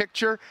playoff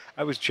picture.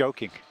 I was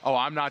joking. Oh,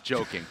 I'm not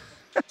joking.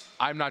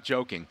 I'm not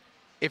joking.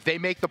 If they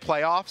make the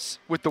playoffs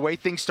with the way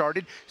things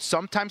started,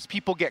 sometimes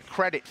people get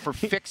credit for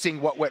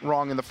fixing what went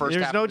wrong in the first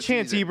half of the season.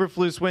 There's no chance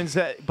Eberflus wins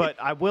that, but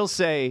I will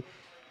say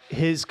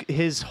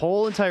his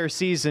whole entire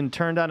season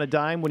turned on a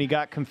dime when he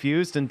got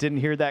confused and didn't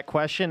hear that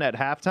question at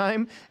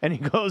halftime, and he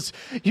goes,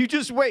 "You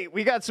just wait,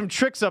 we got some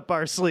tricks up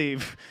our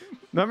sleeve."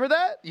 Remember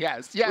that?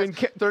 Yes.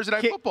 Thursday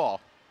Night Football.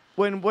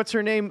 When, what's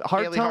her name?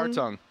 Haley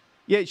Hartung.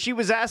 Yeah, she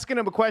was asking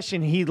him a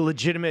question. He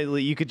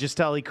legitimately, you could just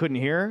tell he couldn't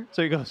hear her.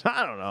 So he goes,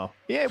 "I don't know.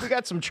 Yeah, we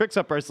got some tricks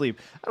up our sleeve."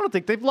 I don't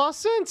think they've lost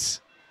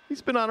since.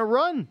 He's been on a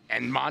run.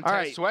 And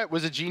Montez Sweat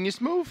was a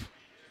genius move.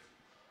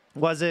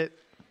 Was it?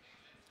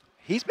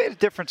 He's made a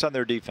difference on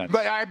their defense.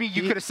 But, I mean,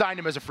 you could have signed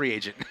him as a free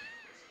agent.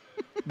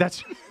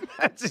 That's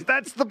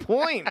the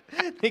point.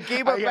 They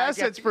gave up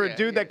assets for a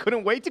dude that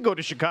couldn't wait to go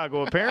to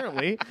Chicago,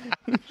 apparently.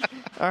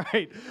 All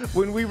right.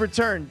 When we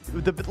return,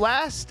 the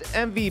last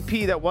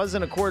MVP that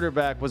wasn't a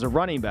quarterback was a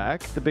running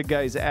back. The big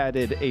guys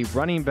added a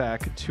running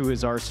back to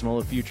his arsenal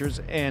of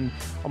futures. And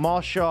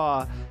Amal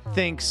Shaw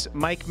thinks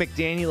Mike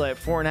McDaniel at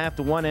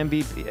 4.5-1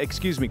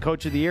 MVP,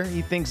 Coach of the Year.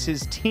 He thinks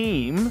his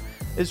team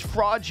is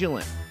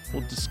fraudulent.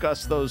 We'll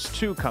discuss those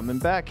two coming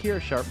back here.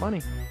 Sharp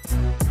Money.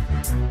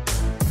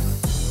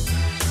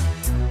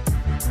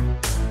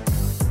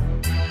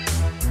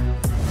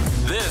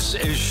 This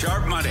is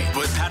Sharp Money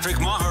with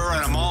Patrick Maher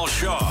and Amal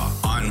Shaw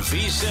on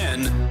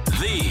VSiN,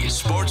 the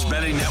Sports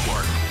Betting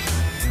Network.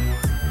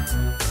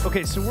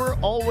 Okay, so we're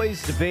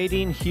always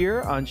debating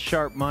here on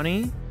Sharp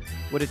Money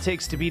what it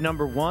takes to be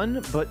number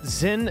one, but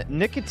Zyn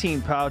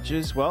nicotine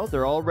pouches, well,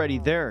 they're already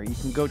there. You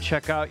can go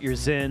check out your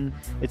Zyn.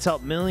 It's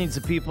helped millions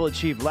of people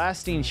achieve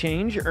lasting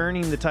change,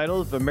 earning the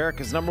title of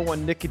America's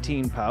 #1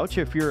 nicotine pouch.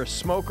 If you're a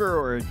smoker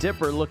or a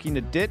dipper looking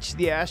to ditch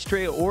the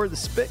ashtray or the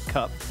spit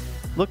cup,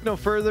 look no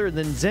further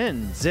than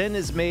Zyn. Zyn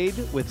is made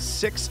with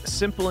 6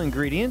 simple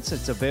ingredients.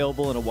 It's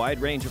available in a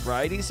wide range of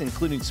varieties,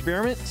 including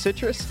spearmint,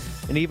 citrus,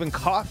 and even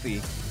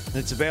coffee. And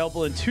it's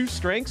available in 2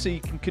 strengths, so you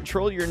can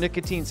control your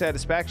nicotine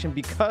satisfaction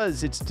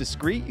because it's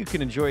discreet. You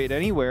can enjoy it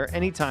anywhere,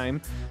 anytime,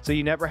 so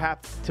you never have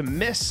to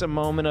miss a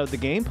moment of the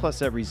game,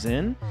 plus every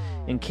Zyn.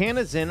 And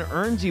Canna Zyn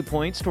earns you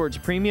points towards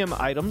premium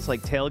items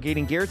like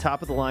tailgating gear,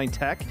 top-of-the-line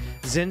tech,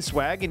 Zyn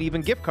swag, and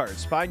even gift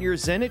cards. Find your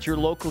Zyn at your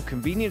local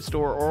convenience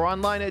store or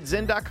online at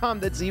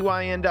Zyn.com. That's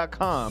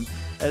ZYN.com.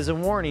 As a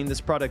warning,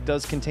 this product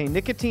does contain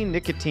nicotine.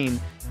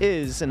 Nicotine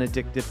is an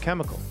addictive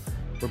chemical.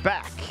 We're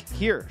back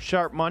here.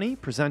 Sharp Money,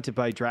 presented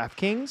by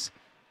DraftKings.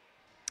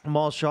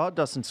 Amal Shaw,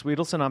 Dustin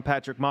Sweetelson, I'm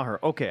Patrick Maher.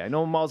 Okay, I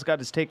know Amal's got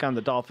his take on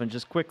the Dolphins.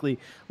 Just quickly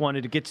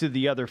wanted to get to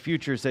the other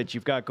futures that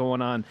you've got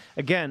going on.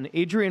 Again,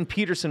 Adrian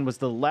Peterson was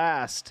the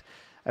last,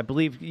 I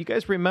believe, you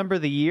guys remember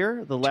the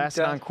year? The last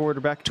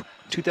non-quarterback?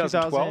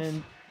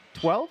 2012.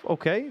 12?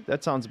 Okay,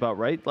 that sounds about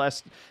right.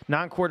 Last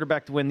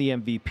non-quarterback to win the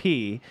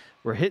MVP.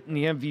 We're hitting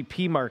the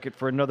MVP market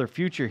for another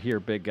future here,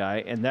 big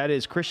guy, and that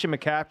is Christian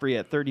McCaffrey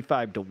at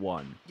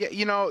 35-1.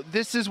 Yeah,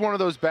 this is one of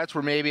those bets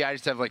where maybe I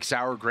just have like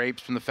sour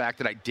grapes from the fact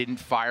that I didn't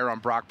fire on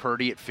Brock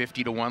Purdy at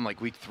 50-1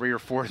 like week 3 or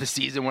 4 of the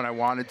season when I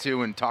wanted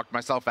to and talked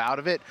myself out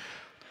of it.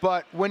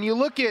 But when you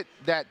look at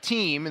that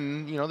team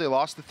and, they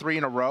lost the 3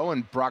 in a row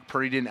and Brock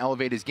Purdy didn't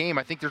elevate his game,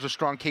 I think there's a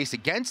strong case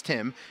against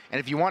him. And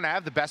if you want to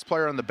have the best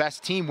player on the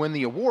best team win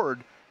the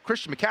award,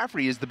 Christian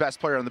McCaffrey is the best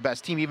player on the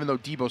best team, even though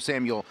Deebo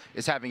Samuel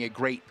is having a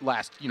great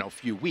last,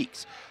 few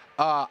weeks.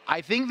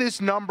 I think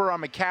this number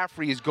on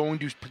McCaffrey is going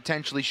to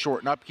potentially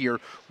shorten up here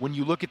when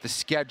you look at the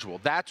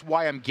schedule. That's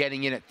why I'm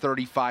getting in at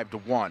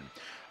 35-1.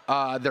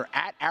 They're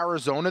at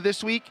Arizona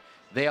this week.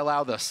 They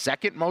allow the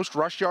 2nd most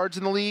rush yards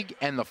in the league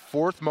and the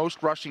 4th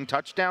most rushing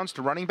touchdowns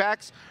to running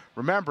backs.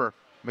 Remember,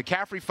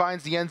 McCaffrey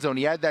finds the end zone.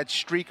 He had that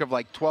streak of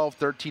like 12,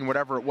 13,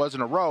 whatever it was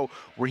in a row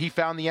where he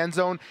found the end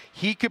zone.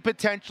 He could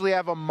potentially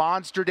have a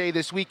monster day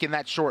this week, and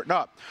that shorten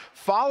up.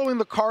 Following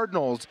the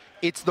Cardinals,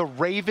 it's the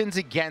Ravens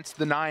against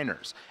the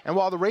Niners. And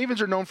while the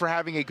Ravens are known for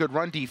having a good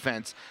run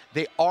defense,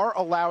 they are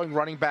allowing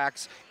running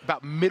backs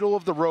about middle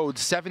of the road,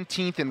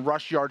 17th in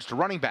rush yards to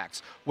running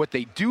backs. What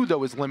they do,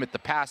 though, is limit the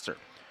passer.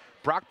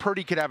 Brock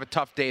Purdy could have a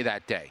tough day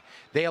that day.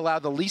 They allow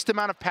the least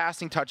amount of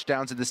passing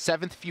touchdowns and the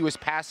 7th fewest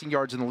passing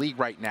yards in the league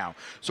right now.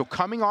 So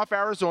coming off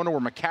Arizona where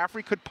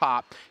McCaffrey could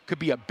pop, could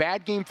be a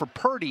bad game for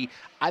Purdy.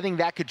 I think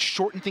that could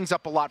shorten things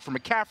up a lot for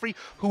McCaffrey,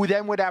 who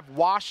then would have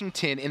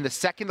Washington in the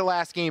second to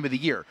last game of the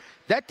year.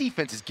 That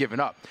defense is given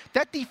up.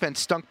 That defense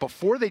stunk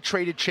before they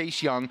traded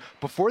Chase Young,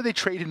 before they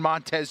traded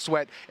Montez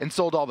Sweat and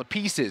sold all the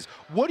pieces.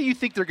 What do you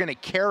think they're going to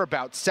care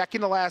about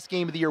second to last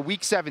game of the year,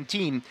 week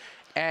 17?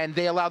 And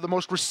they allow the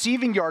most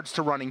receiving yards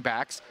to running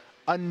backs,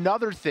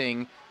 another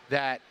thing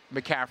that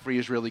McCaffrey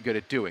is really good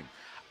at doing.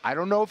 I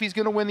don't know if he's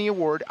going to win the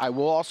award. I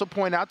will also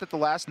point out that the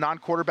last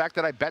non-quarterback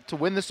that I bet to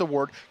win this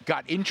award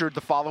got injured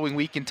the following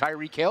week in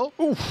Tyreek Hill.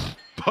 Oof.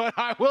 But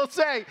I will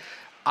say,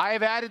 I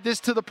have added this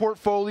to the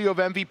portfolio of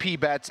MVP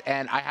bets,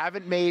 and I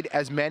haven't made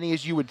as many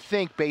as you would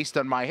think based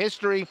on my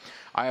history.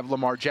 I have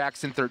Lamar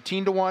Jackson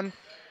 13-1.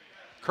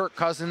 Kirk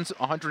Cousins,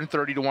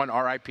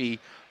 130-1, RIP.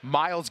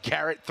 Myles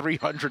Garrett,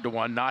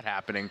 300-1, not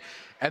happening.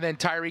 And then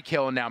Tyreek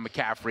Hill and now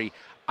McCaffrey.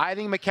 I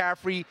think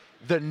McCaffrey,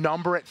 the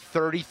number at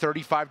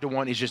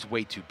 35-1 is just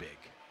way too big.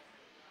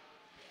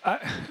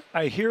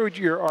 I hear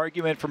your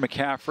argument for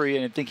McCaffrey,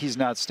 and I think he's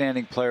an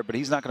outstanding player, but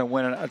he's not going to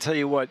win it. I'll tell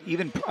you what,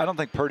 I don't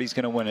think Purdy's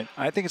going to win it.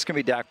 I think it's going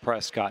to be Dak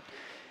Prescott.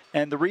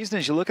 And the reason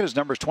is you look at his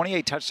numbers,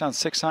 28 touchdowns,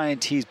 6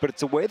 INTs, but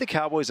it's the way the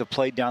Cowboys have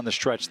played down the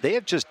stretch. They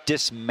have just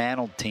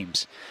dismantled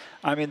teams.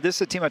 I mean, this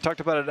is a team, I talked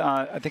about it,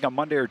 I think on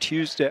Monday,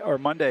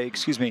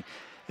 excuse me.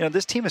 You know,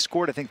 this team has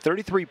scored, I think,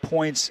 33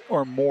 points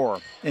or more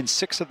in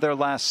 6 of their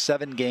last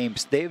 7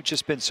 games. They've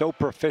just been so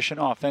proficient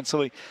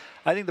offensively.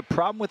 I think the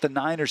problem with the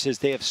Niners is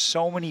they have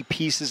so many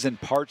pieces and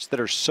parts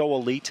that are so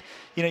elite.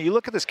 You know, you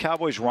look at this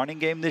Cowboys running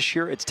game this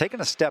year, it's taken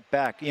a step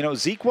back. You know,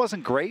 Zeke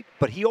wasn't great,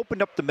 but he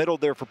opened up the middle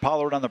there for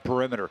Pollard on the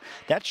perimeter.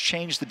 That's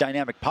changed the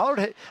dynamic.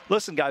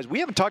 Listen, guys, we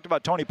haven't talked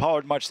about Tony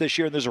Pollard much this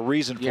year, and there's a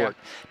reason for it.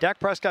 Dak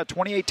Prescott,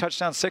 28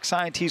 touchdowns, 6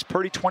 INTs,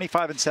 Purdy,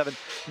 25-7.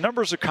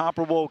 Numbers are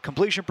comparable.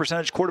 Completion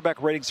percentage,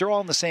 quarterback ratings, they're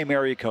all in the same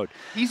area code.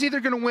 He's either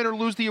going to win or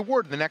lose the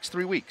award in the next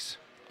 3 weeks.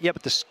 Yeah,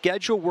 but the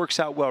schedule works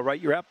out well, right?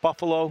 You're at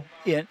Buffalo,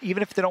 and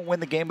even if they don't win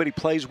the game, but he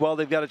plays well,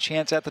 they've got a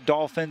chance at the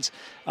Dolphins.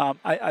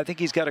 I think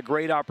he's got a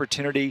great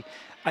opportunity.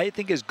 I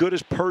think as good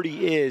as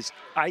Purdy is,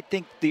 I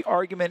think the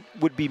argument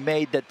would be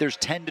made that there's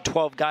 10 to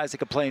 12 guys that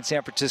could play in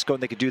San Francisco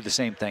and they could do the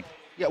same thing.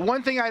 Yeah,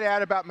 one thing I'd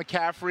add about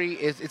McCaffrey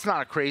is it's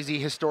not a crazy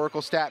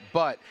historical stat,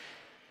 but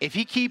if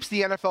he keeps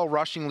the NFL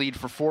rushing lead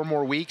for 4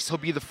 more weeks, he'll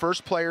be the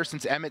first player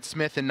since Emmitt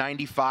Smith in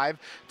 '95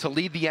 to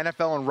lead the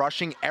NFL in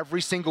rushing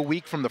every single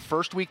week from the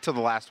first week to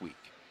the last week.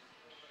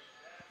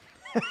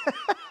 A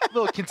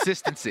little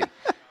consistency.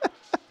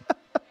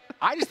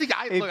 I just think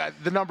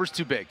the number's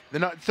too big. The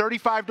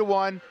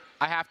 35-1.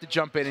 I have to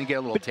jump in and get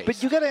a little taste.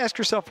 But you got to ask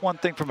yourself one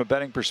thing from a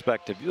betting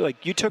perspective.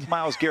 Like, you took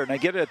Myles Garrett, and I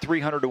get it at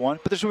 300-1,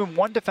 but there's been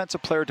one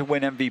defensive player to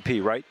win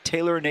MVP, right?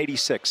 Taylor in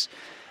 '86.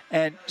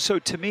 And so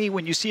to me,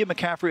 when you see a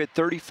McCaffrey at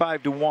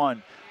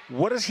 35-1,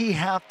 what does he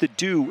have to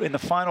do in the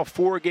final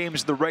 4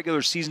 games of the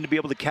regular season to be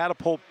able to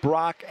catapult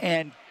Brock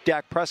and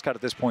Dak Prescott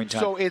at this point in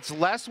time? So it's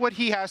less what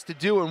he has to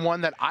do, and one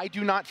that I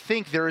do not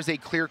think there is a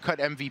clear-cut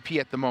MVP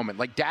at the moment.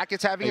 Like, Dak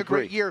is having a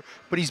great year,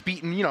 but he's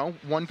beaten,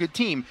 one good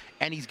team,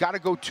 and he's got to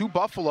go to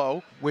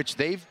Buffalo, which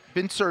they've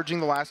been surging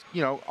the last,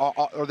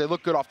 or they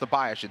look good off the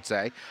bye, I should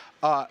say.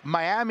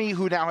 Miami,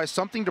 who now has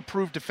something to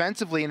prove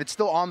defensively, and it's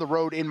still on the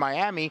road in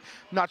Miami.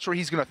 I'm not sure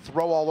he's going to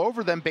throw all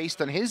over them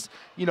based on his,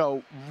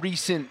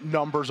 recent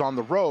numbers on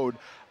the road.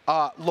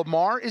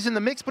 Lamar is in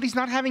the mix, but he's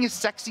not having a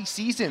sexy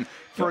season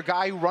for a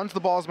guy who runs the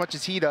ball as much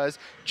as he does.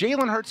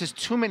 Jalen Hurts has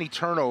too many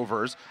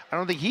turnovers. I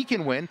don't think he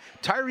can win.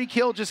 Tyreek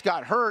Hill just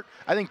got hurt.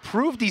 I think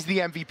proved he's the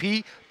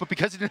MVP, but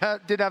because he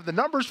didn't have the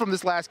numbers from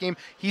this last game,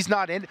 he's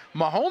not in.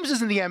 Mahomes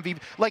isn't the MVP.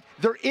 Like,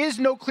 there is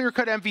no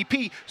clear-cut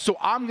MVP, so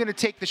I'm going to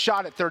take the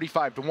shot at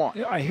 35-1.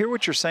 Yeah, I hear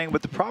what you're saying,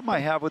 but the problem I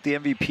have with the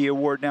MVP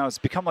award now is it's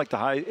become like the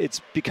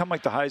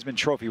Heisman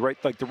Trophy, right?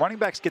 Like, the running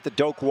backs get the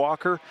Doak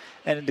Walker,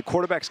 and the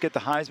quarterbacks get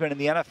the Heisman. In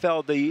the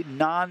NFL, the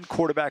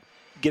non-quarterback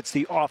gets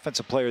the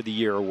Offensive Player of the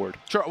Year award.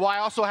 Sure. Well, I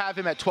also have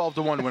him at 12-1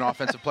 to win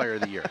Offensive Player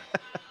of the Year.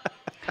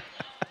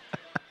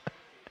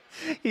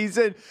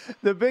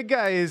 The big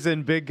guy is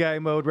in big guy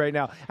mode right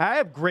now. I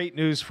have great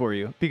news for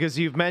you because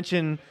you've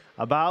mentioned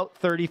about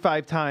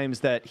 35 times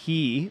that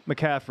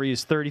McCaffrey,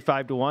 is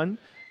 35-1.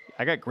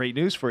 I got great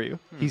news for you.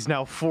 He's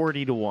now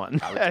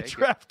 40-1 at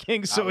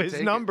DraftKings, so his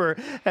number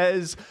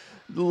has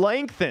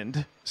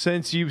lengthened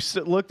since you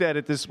looked at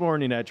it this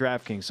morning at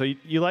DraftKings. So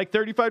you like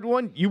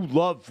 35-1? You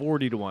love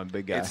 40-1,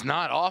 big guy. It's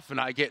not often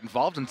I get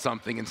involved in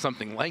something and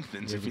something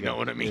lengthens, if you know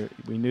what I mean.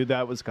 We knew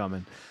that was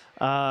coming.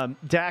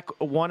 Dak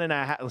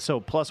 1.5,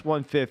 so plus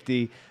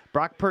 150.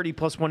 Brock Purdy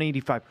plus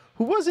 185.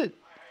 Who was it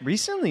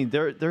recently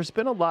there's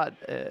been a lot.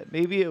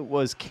 Maybe it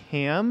was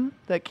Cam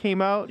that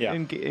came out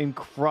and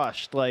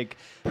crushed. Like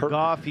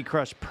Goff, he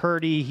crushed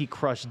Purdy, he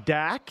crushed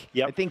Dak.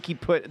 Yep. I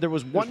think there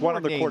was one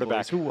other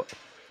quarterback. Who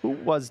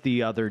was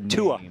the other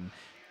Tua. name?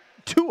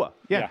 Tua.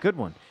 Yeah, good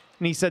one.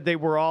 And he said they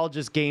were all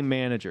just game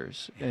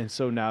managers. And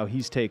so now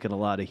he's taken a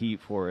lot of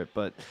heat for it.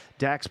 But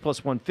Dak's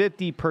plus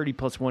 150, Purdy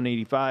plus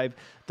 185.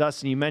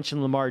 Dustin, you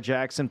mentioned Lamar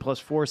Jackson plus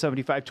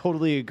 475.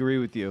 Totally agree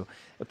with you.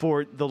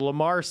 For the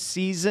Lamar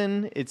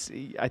season,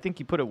 I think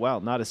you put it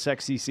well. Not a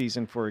sexy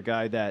season for a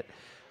guy that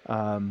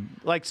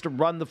likes to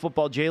run the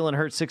football. Jalen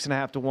Hurts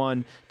 6.5 to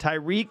 1.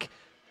 Tyreek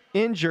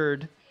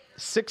injured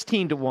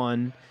 16 to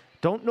 1.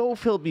 Don't know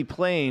if he'll be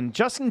playing.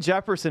 Justin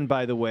Jefferson,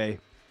 by the way,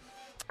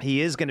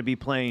 he is going to be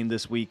playing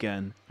this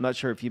weekend. I'm not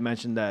sure if you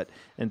mentioned that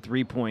in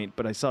 3-point,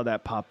 but I saw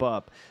that pop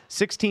up.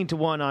 16 to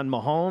 1 on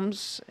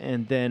Mahomes,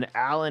 and then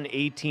Allen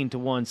 18 to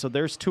 1. So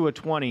there's Tua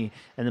 20,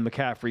 and then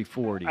McCaffrey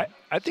 40.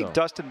 I think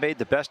Dustin made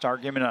the best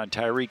argument on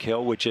Tyreek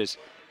Hill, which is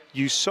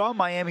you saw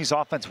Miami's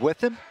offense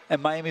with him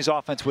and Miami's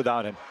offense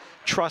without him.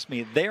 Trust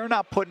me, they are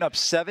not putting up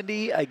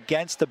 70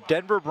 against the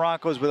Denver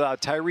Broncos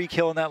without Tyreek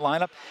Hill in that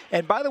lineup.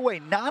 And by the way,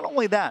 not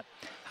only that,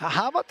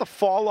 how about the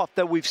fall-off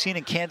that we've seen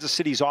in Kansas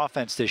City's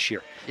offense this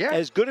year? Yeah.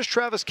 As good as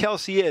Travis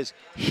Kelce is,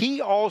 he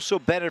also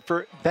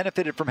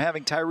benefited from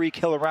having Tyreek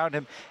Hill around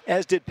him,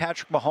 as did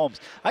Patrick Mahomes.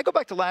 I go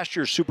back to last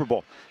year's Super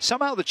Bowl.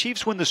 Somehow the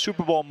Chiefs win the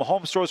Super Bowl,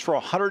 Mahomes throws for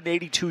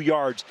 182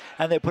 yards,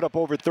 and they put up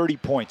over 30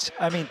 points.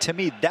 I mean, to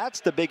me,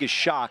 that's the biggest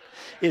shock,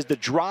 is the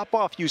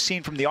drop-off you've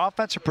seen from the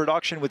offensive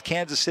production with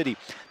Kansas City.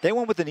 They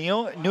went with the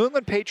New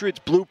England Patriots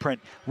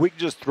blueprint. We can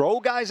just throw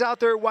guys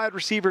out there at wide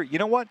receiver. You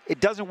know what? It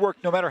doesn't work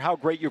no matter how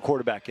great your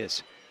quarterback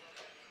is.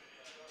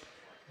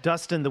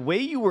 Dustin, the way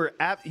you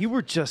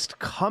were just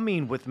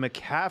coming with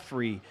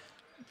McCaffrey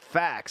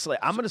facts. Like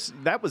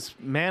that was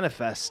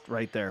manifest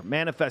right there.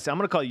 Manifest. I'm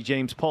going to call you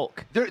James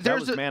Polk.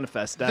 There's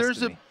manifest destiny.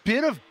 There's a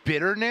bit of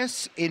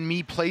bitterness in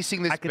me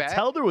placing this bet. I could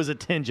tell there was a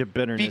tinge of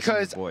bitterness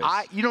because in your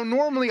voice.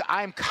 Normally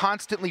I'm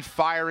constantly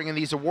firing in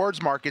these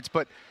awards markets,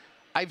 but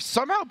I've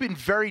somehow been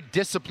very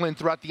disciplined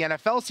throughout the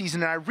NFL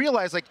season, and I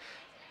realized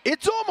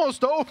it's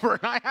almost over,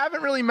 and I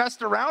haven't really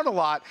messed around a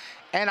lot,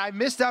 and I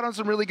missed out on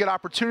some really good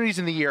opportunities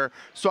in the year.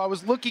 So I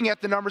was looking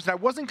at the numbers, and I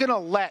wasn't going to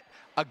let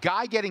a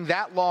guy getting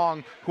that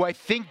long, who I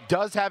think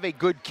does have a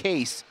good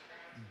case,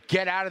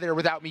 get out of there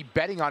without me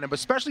betting on him,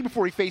 especially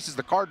before he faces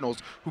the Cardinals,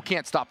 who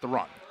can't stop the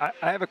run.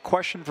 I have a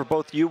question for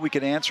both of you. We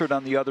can answer it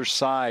on the other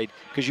side,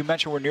 because you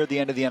mentioned we're near the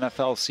end of the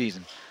NFL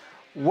season.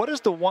 What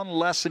is the one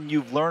lesson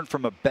you've learned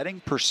from a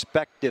betting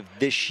perspective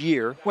this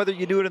year, whether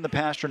you do it in the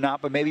past or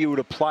not, but maybe you would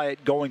apply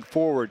it going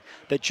forward,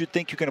 that you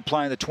think you can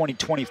apply in the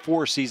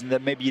 2024 season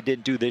that maybe you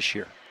didn't do this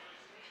year?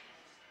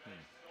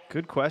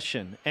 Good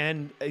question.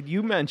 And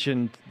you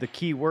mentioned the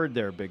key word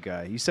there, big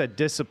guy. You said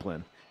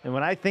discipline. And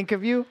when I think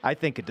of you, I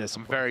think of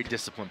discipline. I'm a very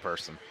disciplined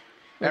person.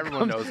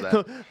 Everyone knows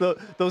that.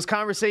 Those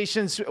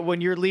conversations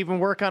when you're leaving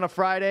work on a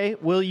Friday,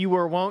 will you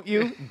or won't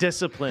you?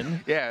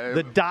 Discipline. Yeah.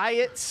 The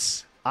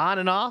diets, on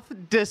and off,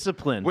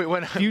 discipline.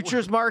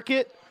 Futures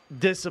market,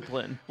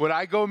 discipline. When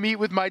I go meet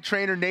with my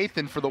trainer,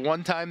 Nathan, for the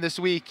one time this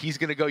week, he's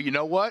going to go, you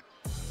know what?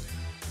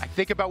 I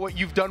think about what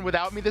you've done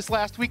without me this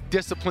last week.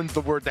 Discipline's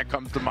the word that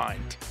comes to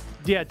mind.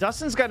 Yeah,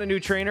 Dustin's got a new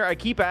trainer. I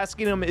keep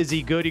asking him, is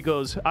he good? He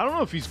goes, I don't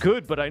know if he's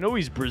good, but I know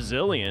he's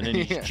Brazilian and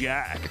he's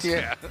jacked.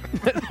 Yeah.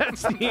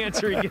 That's the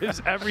answer he gives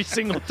every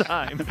single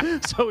time.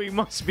 So he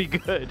must be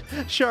good.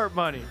 Sharp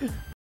money.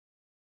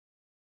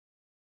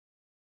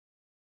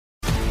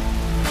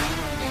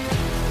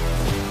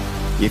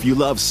 If you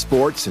love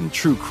sports and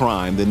true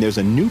crime, then there's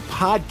a new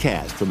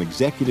podcast from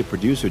executive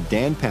producer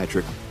Dan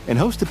Patrick and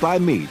hosted by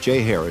me,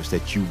 Jay Harris,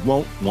 that you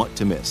won't want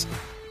to miss.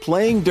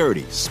 Playing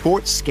Dirty: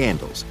 Sports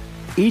Scandals.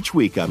 Each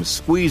week, I'm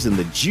squeezing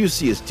the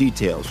juiciest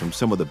details from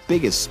some of the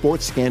biggest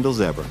sports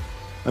scandals ever.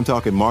 I'm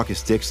talking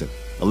Marcus Dixon,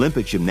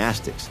 Olympic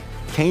gymnastics,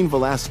 Cain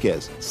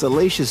Velasquez,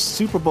 salacious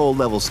Super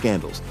Bowl-level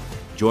scandals.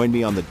 Join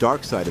me on the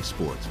dark side of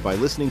sports by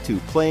listening to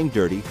Playing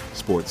Dirty: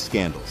 Sports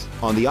Scandals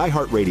on the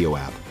iHeartRadio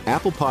app,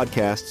 Apple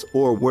Podcasts,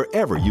 or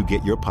wherever you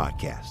get your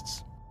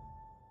podcasts.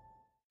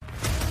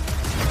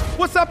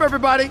 What's up,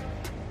 everybody?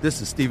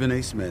 This is Stephen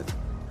A. Smith.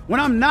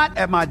 When I'm not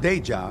at my day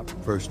job,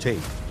 First Take,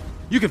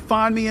 you can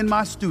find me in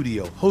my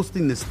studio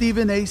hosting the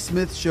Stephen A.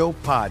 Smith Show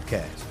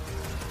podcast.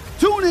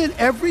 Tune in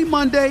every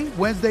Monday,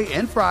 Wednesday,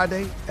 and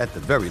Friday, at the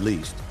very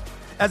least,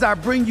 as I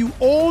bring you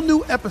all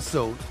new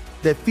episodes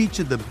that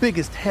feature the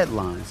biggest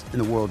headlines in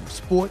the world of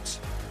sports,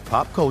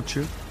 pop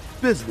culture,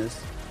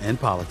 business, and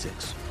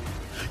politics.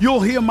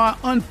 You'll hear my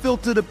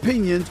unfiltered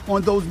opinions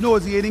on those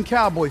nauseating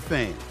Cowboy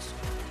fans,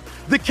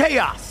 the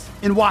chaos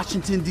in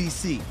Washington,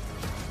 D.C.,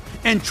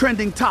 and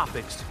trending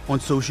topics on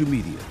social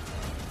media,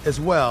 as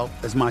well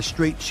as my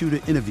straight shooter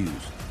interviews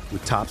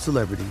with top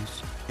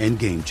celebrities and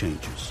game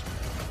changers.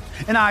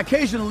 And I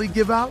occasionally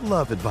give out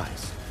love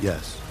advice.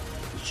 Yes,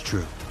 it's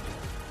true.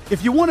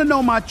 If you want to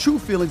know my true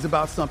feelings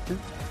about something,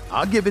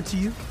 I'll give it to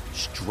you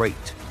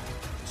straight.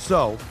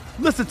 So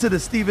listen to the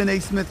Stephen A.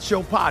 Smith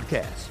Show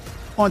podcast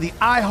on the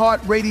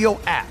iHeartRadio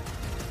app,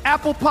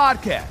 Apple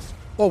Podcasts,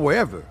 or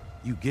wherever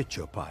you get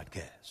your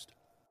podcast.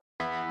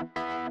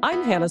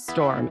 I'm Hannah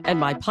Storm, and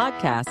my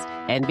podcast,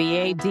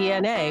 NBA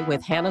DNA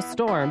with Hannah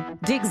Storm,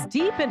 digs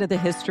deep into the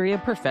history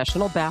of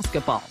professional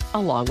basketball,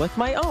 along with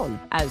my own,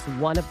 as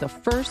one of the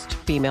first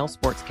female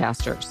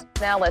sportscasters.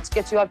 Now let's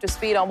get you up to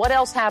speed on what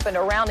else happened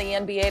around the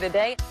NBA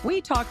today. We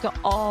talked to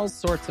all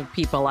sorts of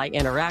people I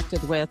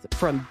interacted with,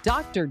 from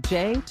Dr.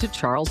 J to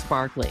Charles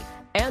Barkley,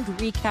 and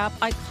recap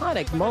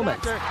iconic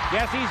moments.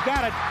 Yes, he's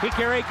got it.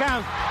 Here he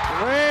comes.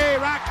 Way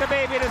rock the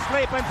baby to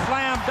sleep and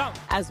slam dunk.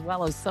 As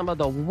well as some of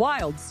the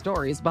wild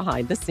stories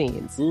behind the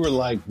scenes. We were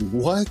like,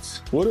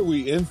 what? What are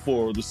we in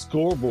for? The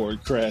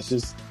scoreboard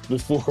crashes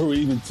before we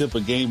even tip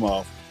a game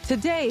off.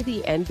 Today, the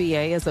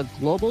NBA is a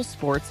global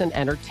sports and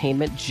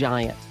entertainment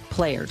giant.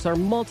 Players are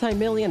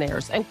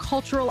multimillionaires and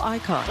cultural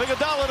icons.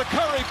 Iguodala to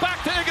Curry,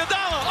 back to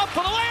Iguodala, up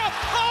for the layup.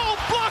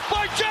 Oh, blocked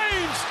by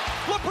James.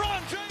 LeBron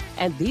James.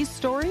 And these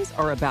stories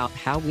are about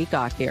how we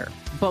got here,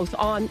 both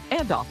on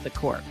and off the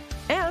court.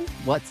 And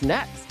what's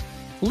next?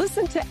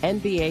 Listen to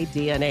NBA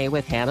DNA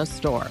with Hannah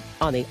Storm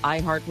on the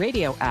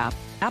iHeartRadio app,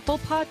 Apple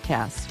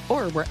Podcasts,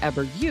 or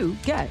wherever you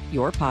get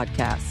your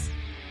podcasts.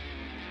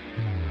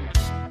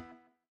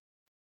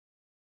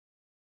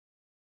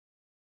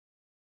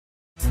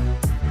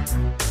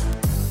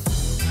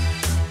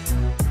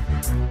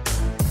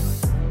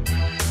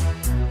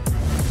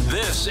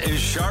 This is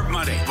Sharp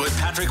Money with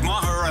Patrick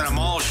Maher and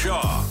Amal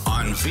Shaw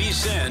on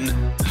VSiN,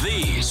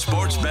 the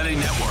Sports Betting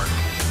Network.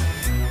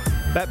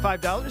 Bet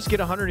 $5, get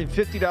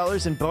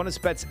 $150 in bonus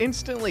bets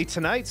instantly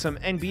tonight. Some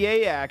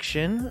NBA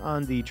action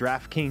on the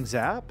DraftKings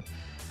app.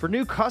 For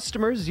new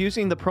customers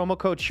using the promo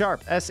code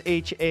SHARP,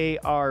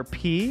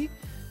 SHARP.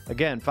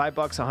 Again, $5,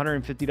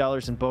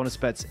 $150 in bonus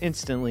bets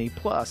instantly.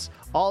 Plus,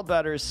 all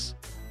bettors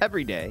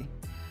every day.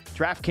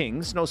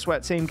 DraftKings, no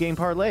sweat, same game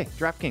parlay.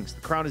 DraftKings,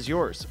 the crown is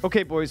yours.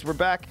 Okay, boys, we're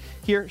back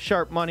here.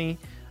 Sharp Money.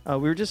 We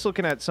were just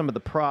looking at some of the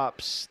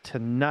props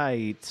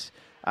tonight.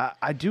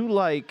 I do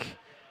like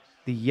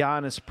the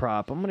Giannis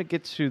prop. I'm going to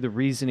get to the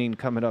reasoning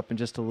coming up in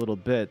just a little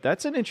bit.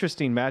 That's an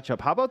interesting matchup.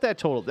 How about that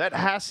total? That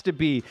has to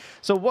be.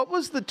 So what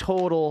was the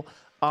total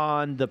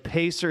on the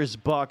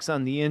Pacers-Bucks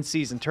on the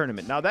in-season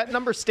tournament? Now, that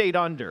number stayed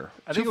under.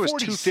 I think it was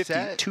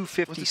 250,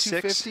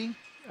 256. Was it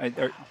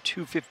 250? Or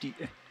 250.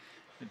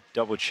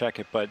 Double check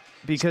it, but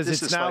because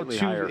this it's is now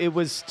higher. It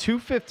was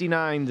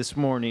 259 this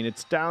morning.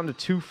 It's down to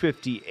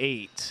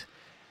 258.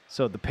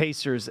 So the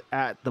Pacers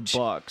at the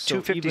Bucks. So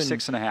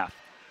 256.5.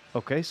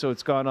 Okay, so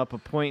it's gone up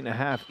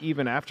 1.5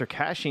 even after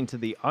cashing to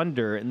the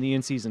under in the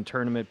in-season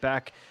tournament.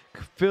 Back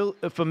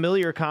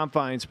familiar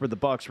confines for the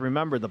Bucks.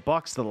 Remember, the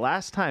Bucks the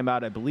last time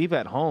out, I believe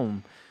at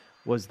home,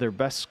 was their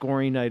best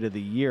scoring night of the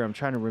year. I'm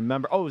trying to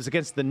remember. Oh, it was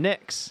against the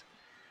Knicks.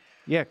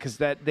 Yeah, because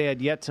they had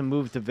yet to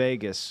move to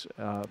Vegas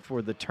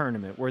for the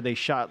tournament, where they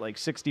shot like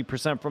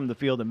 60% from the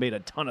field and made a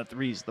ton of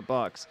threes, the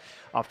Bucks.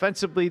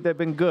 Offensively, they've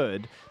been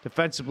good.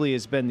 Defensively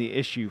has been the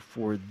issue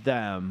for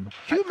them.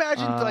 Can you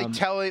imagine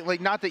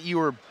telling, not that you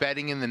were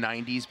betting in the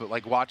 90s,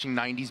 but watching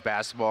 90s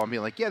basketball and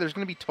being like, yeah, there's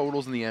going to be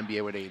totals in the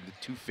NBA with the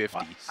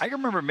 250s. I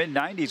remember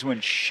mid-90s when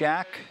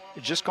Shaq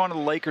had just gone to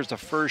the Lakers the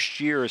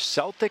first year.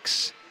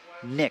 Celtics,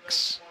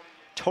 Knicks.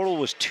 Total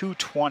was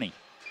 220.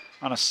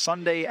 On a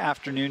Sunday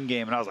afternoon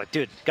game, and I was like,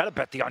 dude, got to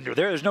bet the under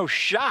there. There's no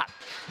shot.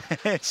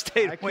 It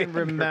stayed I can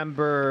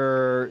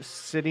remember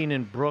sitting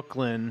in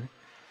Brooklyn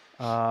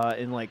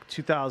in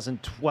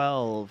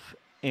 2012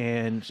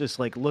 and just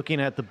looking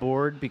at the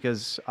board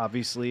because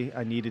obviously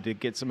I needed to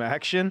get some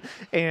action,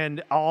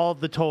 and all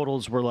the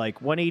totals were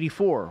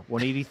 184,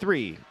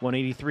 183,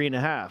 183 and a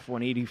half,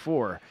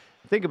 184.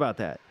 Think about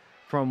that.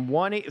 From the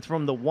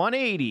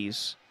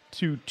 180s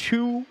to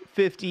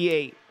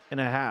 258 and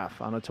a half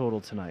on a total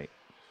tonight.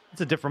 It's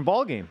a different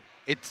ball game.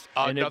 It's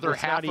another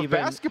half of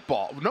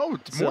basketball. No,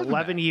 it's more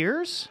 11 than that.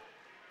 Years.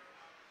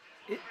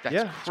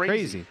 That's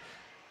crazy.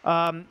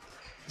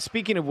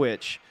 Speaking of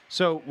which,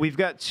 so we've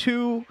got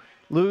two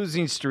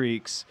losing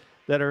streaks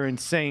that are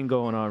insane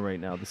going on right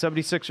now. The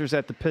 76ers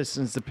at the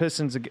Pistons. The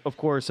Pistons, of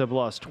course, have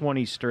lost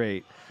 20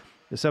 straight.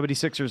 The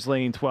 76ers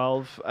laying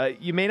 12.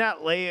 You may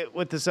not lay it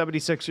with the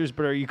 76ers,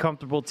 but are you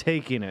comfortable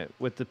taking it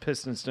with the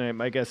Pistons tonight?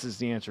 My guess is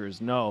the answer is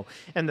no.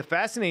 And the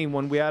fascinating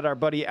one, we had our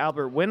buddy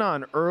Albert Wynn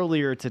on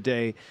earlier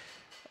today.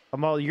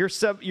 Amal, your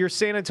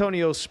San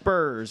Antonio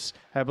Spurs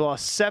have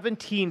lost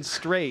 17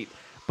 straight,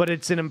 but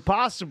it's an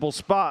impossible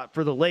spot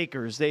for the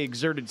Lakers. They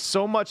exerted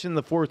so much in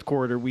the fourth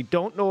quarter. We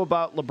don't know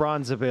about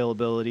LeBron's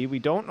availability. We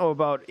don't know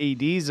about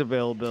AD's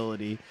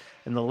availability.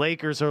 And the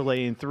Lakers are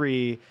laying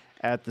 3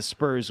 at the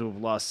Spurs, who have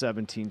lost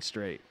 17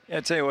 straight. Yeah,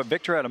 I'll tell you what,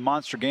 Victor had a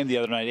monster game the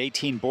other night,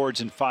 18 boards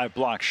and 5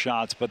 block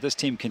shots, but this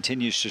team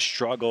continues to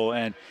struggle.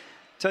 And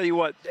tell you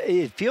what,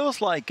 it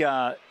feels like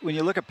when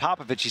you look at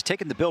Popovich, he's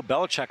taking the Bill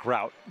Belichick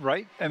route,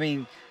 right? I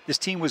mean, this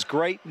team was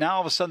great. Now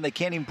all of a sudden they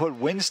can't even put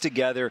wins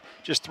together.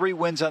 Just 3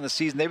 wins on the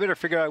season. They better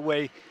figure out a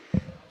way,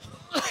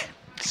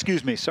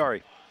 excuse me,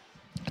 sorry,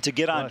 to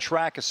get on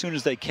track as soon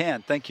as they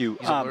can. Thank you.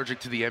 He's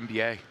allergic to the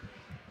NBA.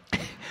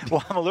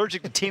 Well, I'm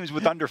allergic to teams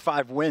with under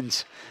 5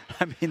 wins.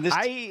 I mean, this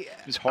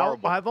is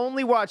horrible. I've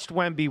only watched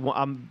Wemby.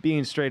 I'm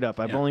being straight up.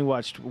 I've only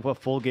watched a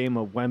full game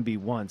of Wemby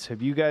once.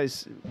 Have you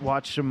guys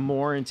watched some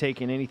more and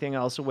taken anything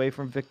else away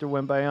from Victor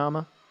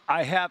Wembanyama?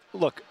 I have.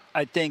 Look,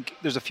 I think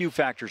there's a few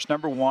factors.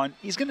 Number one,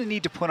 he's going to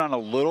need to put on a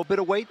little bit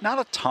of weight, not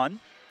a ton.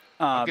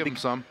 I'll give him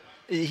some.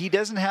 He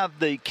doesn't have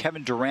the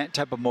Kevin Durant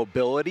type of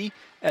mobility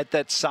at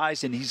that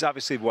size, and he's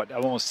obviously,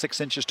 almost 6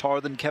 inches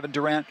taller than Kevin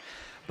Durant.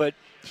 But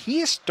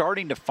he is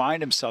starting to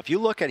find himself. You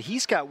look at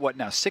he's got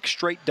 6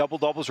 straight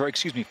double-doubles, or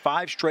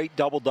 5 straight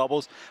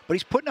double-doubles, but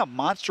he's putting up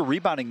monster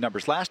rebounding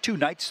numbers. Last 2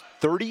 nights,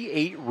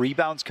 38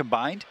 rebounds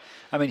combined.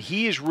 I mean,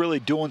 he is really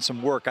doing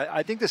some work.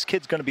 I think this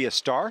kid's going to be a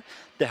star.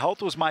 The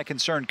health was my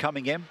concern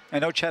coming in. I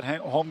know Chet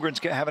Holmgren's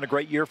having a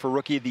great year for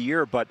Rookie of the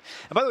Year, and by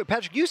the way,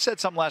 Patrick, you said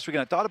something last week,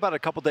 and I thought about it a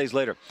couple days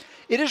later.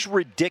 It is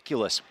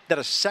ridiculous that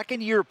a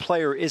second-year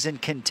player is in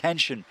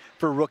contention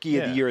for Rookie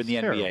of the Year in the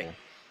NBA.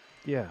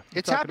 Yeah.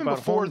 It's happened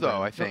before,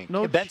 though, I think.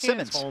 No Ben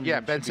Simmons.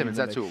 Yeah, Ben Simmons.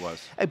 That's who it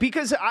was.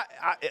 Because,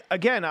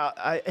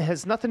 it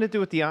has nothing to do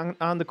with the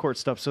on-the-court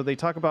stuff. So they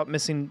talk about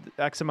missing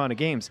X amount of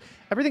games.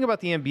 Everything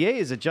about the NBA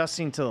is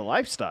adjusting to the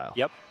lifestyle.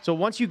 Yep. So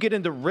once you get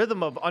into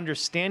rhythm of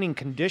understanding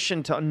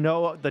condition to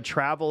know the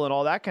travel and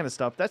all that kind of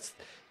stuff,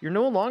 you're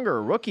no longer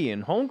a rookie,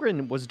 and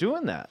Holmgren was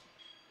doing that.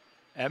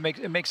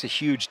 It makes a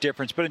huge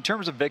difference. But in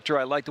terms of Victor,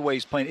 I like the way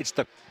he's playing. It's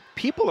the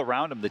people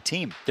around him, the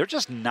team, they're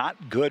just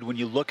not good when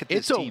you look at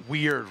this team. It's a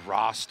weird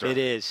roster. It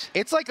is.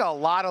 It's like a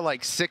lot of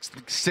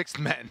sixth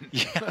men.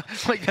 Yeah.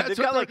 That's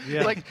what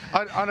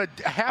on a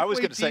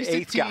halfway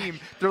decent team,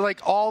 they're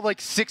all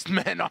sixth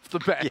men off the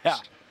bench. Yeah.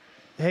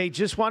 Hey,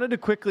 just wanted to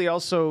quickly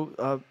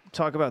also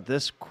talk about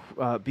this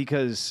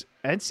because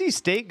NC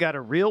State got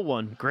a real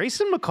one.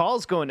 Grayson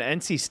McCall's going to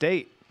NC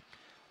State.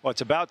 Well,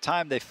 it's about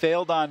time. They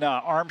failed on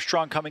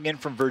Armstrong coming in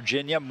from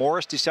Virginia.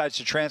 Morris decides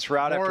to transfer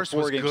out after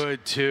 4 games. Morris was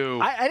good, too.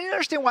 I didn't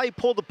understand why he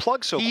pulled the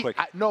plug so quick.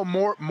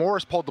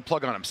 Morris pulled the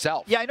plug on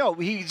himself. Yeah, I know.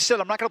 He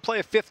said, I'm not going to play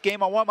a 5th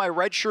game. I want my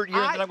redshirt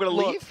year, and then I'm going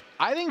to leave.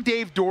 I think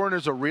Dave Doran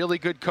is a really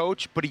good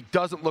coach, but he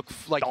doesn't look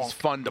like he's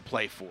fun to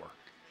play for.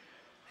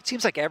 It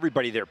seems like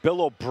everybody there.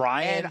 Bill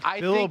O'Brien.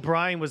 Bill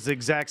O'Brien was the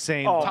exact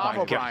same. Oh, Tom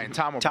O'Brien.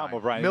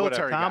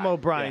 Military Tom guy.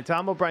 O'Brien. Yeah.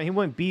 Tom O'Brien. He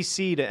went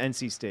BC to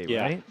NC State,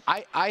 right?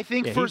 I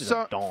think for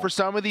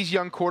some of these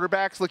young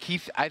quarterbacks, look,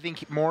 I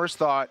think Morris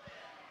thought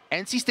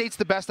NC State's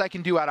the best I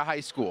can do out of high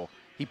school.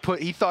 He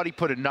thought he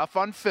put enough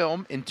on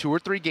film in 2 or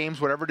 3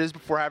 games, whatever it is,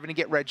 before having to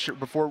get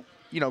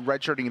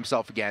redshirting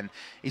himself again.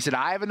 He said,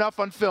 I have enough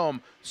on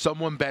film.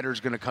 Someone better is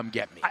going to come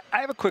get me.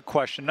 I have a quick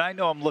question. I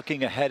know I'm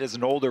looking ahead as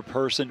an older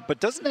person, but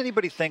doesn't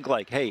anybody think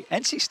hey,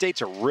 NC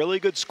State's a really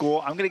good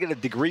school. I'm going to get a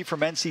degree from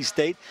NC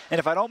State, and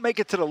if I don't make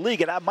it to the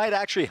league, it might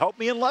actually help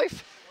me in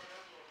life?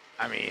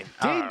 I mean,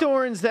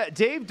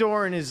 Dave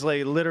Doran is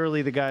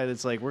literally the guy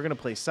that's we're going to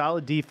play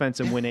solid defense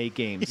and win 8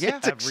 games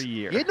every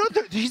year. Yeah, no,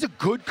 he's a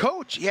good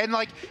coach. And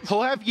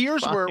he'll have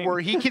years where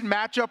he can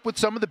match up with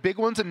some of the big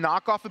ones and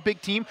knock off a big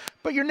team,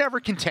 but you're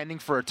never contending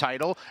for a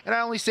title. And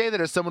I only say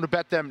that as someone who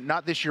bet them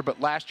not this year but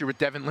last year with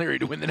Devin Leary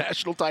to win the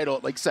national title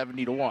at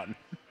 70-1.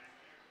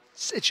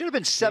 It should have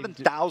been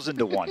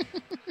 7,000-1.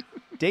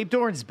 Dave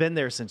Doran's been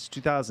there since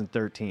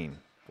 2013.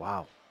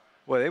 Wow.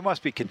 Well, they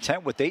must be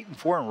content with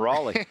 8-4 in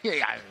Raleigh.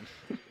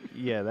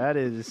 Yeah,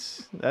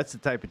 that's the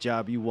type of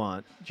job you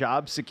want.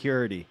 Job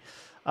security.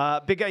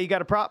 Big guy, you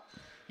got a prop?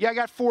 Yeah, I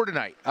got 4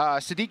 tonight.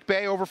 Saddiq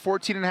Bey over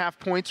 14.5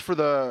 points for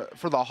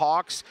the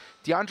Hawks.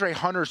 DeAndre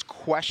Hunter's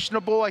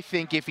questionable. I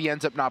think if he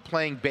ends up not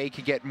playing, Bey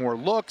could get more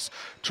looks.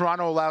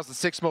 Toronto allows the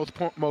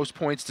 6th most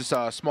points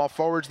to small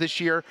forwards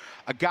this year.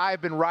 A guy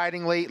I've been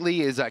riding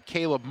lately is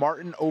Caleb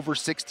Martin over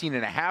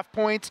 16.5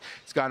 points.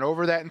 He's gone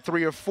over that in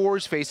 3 or 4.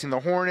 He's facing the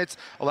Hornets.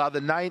 Allowed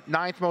the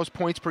 9th most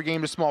points per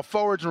game to small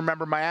forwards.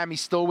 Remember, Miami's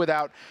still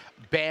without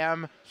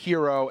Bam,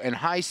 Hero, and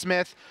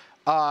Highsmith.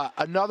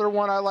 Another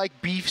one I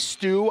like, Beef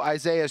Stew,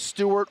 Isaiah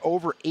Stewart,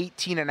 over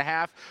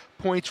 18.5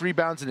 points,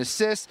 rebounds, and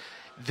assists.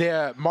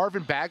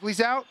 Marvin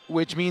Bagley's out,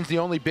 which means the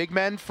only big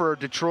men for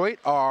Detroit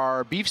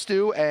are Beef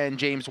Stew and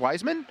James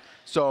Wiseman.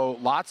 So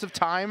lots of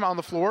time on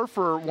the floor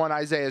for one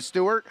Isaiah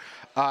Stewart.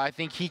 I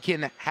think he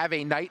can have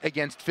a night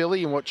against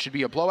Philly in what should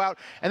be a blowout.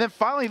 And then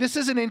finally, this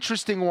is an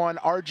interesting one,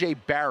 R.J.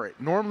 Barrett.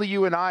 Normally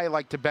you and I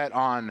like to bet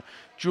on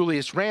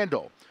Julius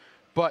Randle.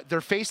 But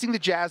they're facing the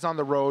Jazz on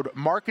the road.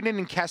 Markkanen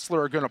and Kessler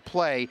are going to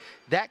play.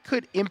 That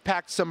could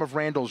impact some of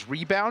Randall's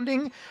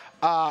rebounding.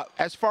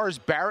 As far as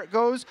Barrett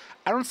goes,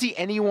 I don't see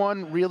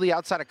anyone really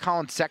outside of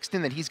Colin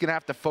Sexton that he's going to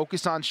have to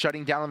focus on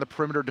shutting down on the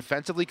perimeter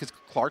defensively because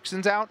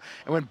Clarkson's out.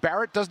 And when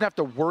Barrett doesn't have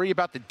to worry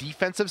about the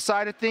defensive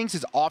side of things,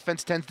 his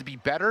offense tends to be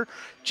better.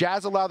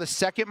 Jazz allow the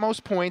 2nd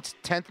most points,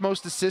 10th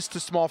most assists to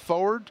small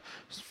forwards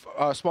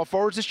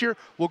this year.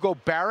 We'll go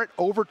Barrett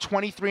over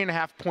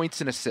 23.5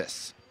 points and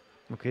assists.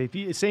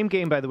 Okay, same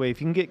game, by the way. If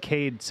you can get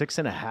Cade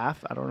 6.5,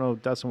 I don't know,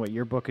 Dustin, what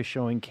your book is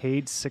showing.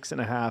 Cade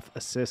 6.5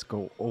 assists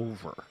go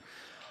over.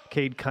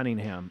 Cade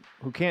Cunningham,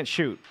 who can't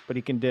shoot, but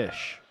he can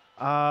dish.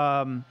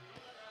 By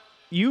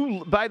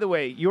the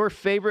way, your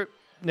favorite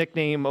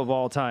nickname of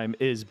all time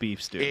is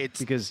Beef Stew.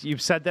 Because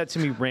you've said that to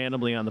me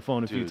randomly on the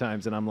phone a few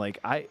times, and I'm like,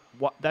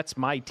 that's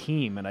my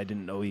team, and I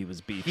didn't know he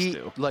was Beef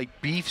Stew.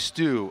 Like Beef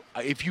Stew,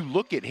 if you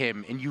look at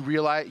him and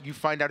you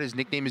find out his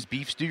nickname is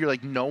Beef Stew, you're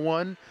like, no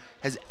one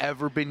has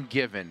ever been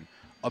given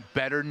a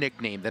better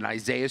nickname than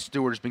Isaiah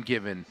Stewart has been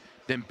given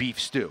than Beef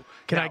Stew.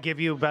 Can I give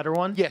you a better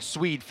one? Yes,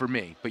 Swede for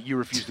me, but you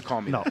refuse to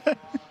call me that.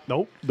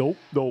 Nope.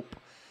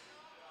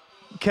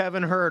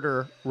 Kevin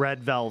Herter,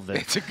 Red Velvet.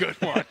 It's a good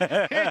one.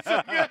 It's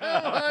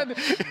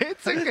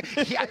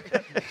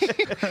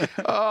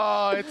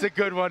a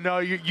good one. No,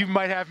 you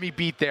might have me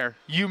beat there.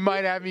 You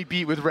might have me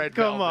beat with Red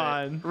Velvet. Come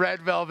on.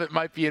 Red Velvet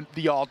might be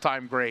the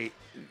all-time great.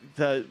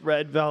 The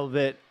Red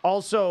Velvet.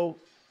 Also,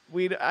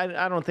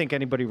 I don't think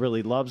anybody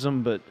really loves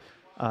him, but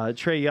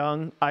Trae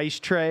Young, Ice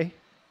Trae,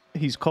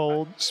 he's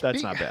cold.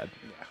 That's not bad.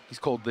 Yeah, he's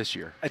cold this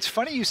year. It's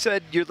funny you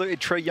said you're looking at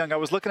Trae Young. I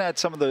was looking at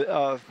some of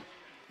the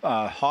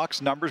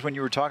Hawks numbers when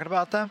you were talking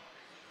about them.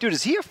 Dude,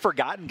 is he a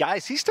forgotten guy?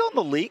 Is he still in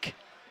the league?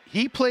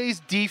 He plays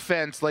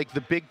defense like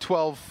the Big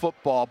 12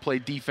 football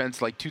played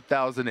defense like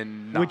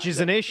 2009. Which is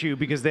an issue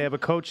because they have a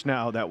coach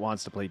now that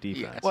wants to play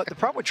defense. Yeah. Well, the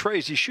problem with Trae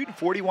is he's shooting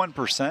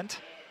 41%,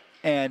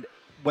 and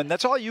when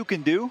that's all you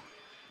can do,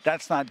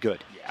 that's not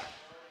good.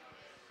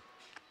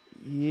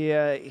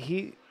 Yeah,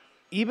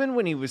 even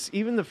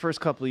the first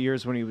couple of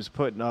years when he was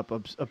putting up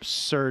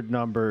absurd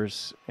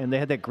numbers, and they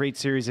had that great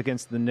series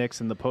against the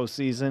Knicks in the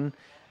postseason,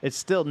 it's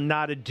still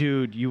not a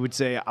dude you would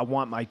say, I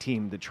want my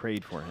team to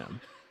trade for him.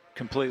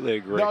 Completely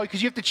agree. No,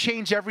 because you have to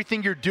change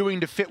everything you're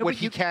doing to fit what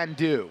he can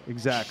do.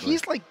 Exactly.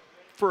 He's like,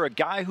 for a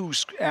guy who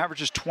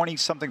averages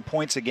 20-something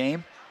points a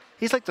game,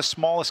 he's like the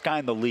smallest guy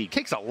in the league.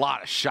 Takes a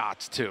lot of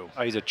shots, too.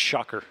 Oh, he's a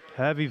chucker.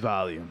 Heavy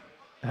volume.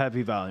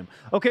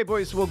 Okay,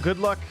 boys, well, good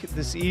luck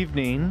this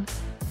evening.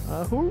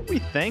 Who are we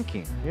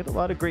thanking? We had a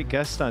lot of great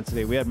guests on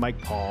today. We had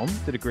Mike Palm,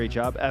 did a great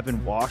job.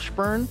 Evan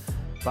Washburn,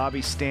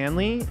 Bobby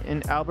Stanley,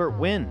 and Albert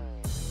Wynn.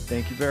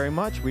 Thank you very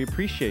much. We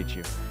appreciate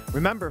you.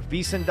 Remember,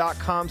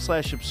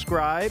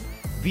 vsin.com/subscribe,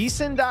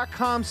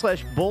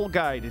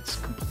 vsin.com/bullguide. It's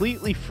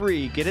completely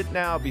free. Get it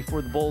now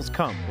before the Bulls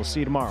come. We'll see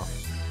you tomorrow.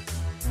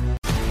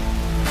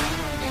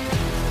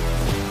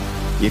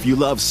 If you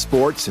love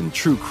sports and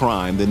true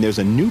crime, then there's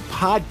a new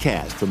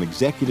podcast from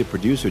executive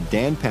producer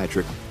Dan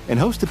Patrick and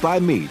hosted by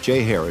me,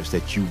 Jay Harris,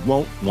 that you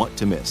won't want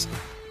to miss.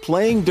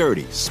 Playing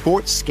Dirty: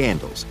 Sports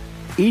Scandals.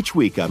 Each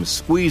week, I'm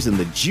squeezing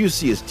the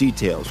juiciest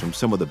details from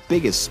some of the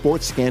biggest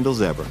sports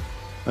scandals ever.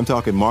 I'm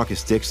talking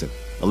Marcus Dixon,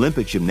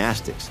 Olympic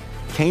gymnastics,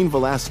 Cain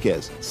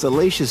Velasquez,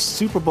 salacious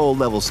Super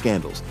Bowl-level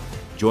scandals.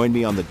 Join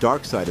me on the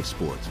dark side of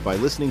sports by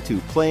listening to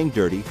Playing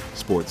Dirty: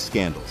 Sports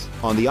Scandals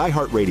on the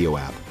iHeartRadio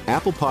app,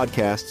 Apple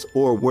Podcasts,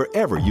 or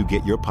wherever you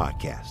get your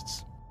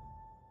podcasts.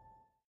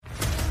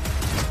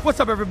 What's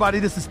up, everybody?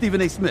 This is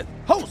Stephen A. Smith,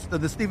 host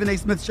of the Stephen A.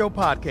 Smith Show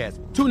podcast.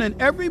 Tune in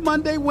every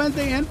Monday,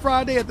 Wednesday, and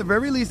Friday at the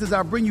very least as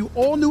I bring you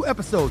all new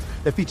episodes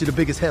that feature the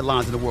biggest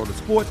headlines in the world of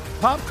sports,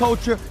 pop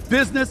culture,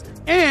 business,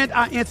 and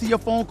I answer your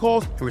phone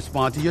calls and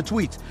respond to your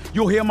tweets.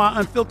 You'll hear my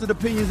unfiltered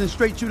opinions and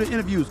straight-shooter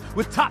interviews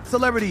with top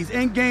celebrities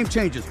and game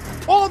changers.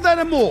 All that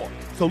and more.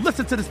 So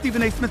listen to the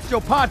Stephen A. Smith Show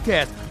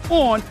podcast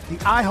on the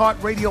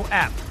iHeartRadio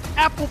app,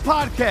 Apple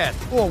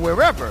Podcasts, or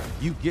wherever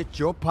you get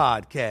your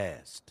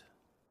podcast.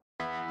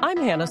 I'm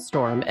Hannah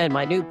Storm, and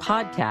my new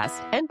podcast,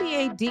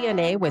 NBA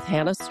DNA with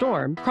Hannah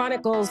Storm,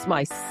 chronicles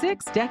my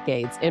 6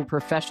 decades in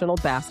professional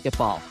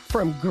basketball.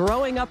 From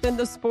growing up in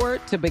the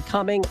sport to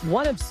becoming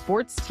one of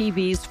sports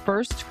TV's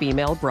first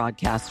female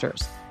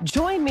broadcasters.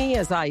 Join me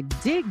as I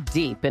dig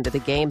deep into the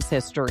game's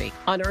history,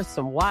 unearth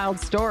some wild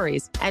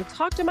stories, and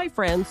talk to my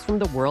friends from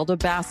the world of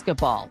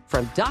basketball,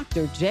 from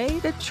Dr.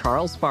 J to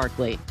Charles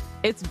Barkley.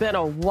 It's been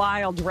a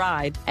wild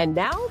ride, and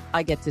now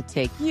I get to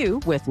take you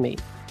with me.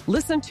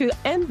 Listen to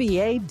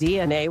NBA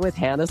DNA with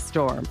Hannah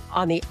Storm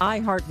on the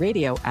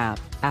iHeartRadio app,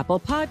 Apple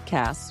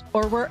Podcasts,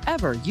 or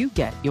wherever you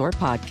get your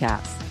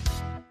podcasts.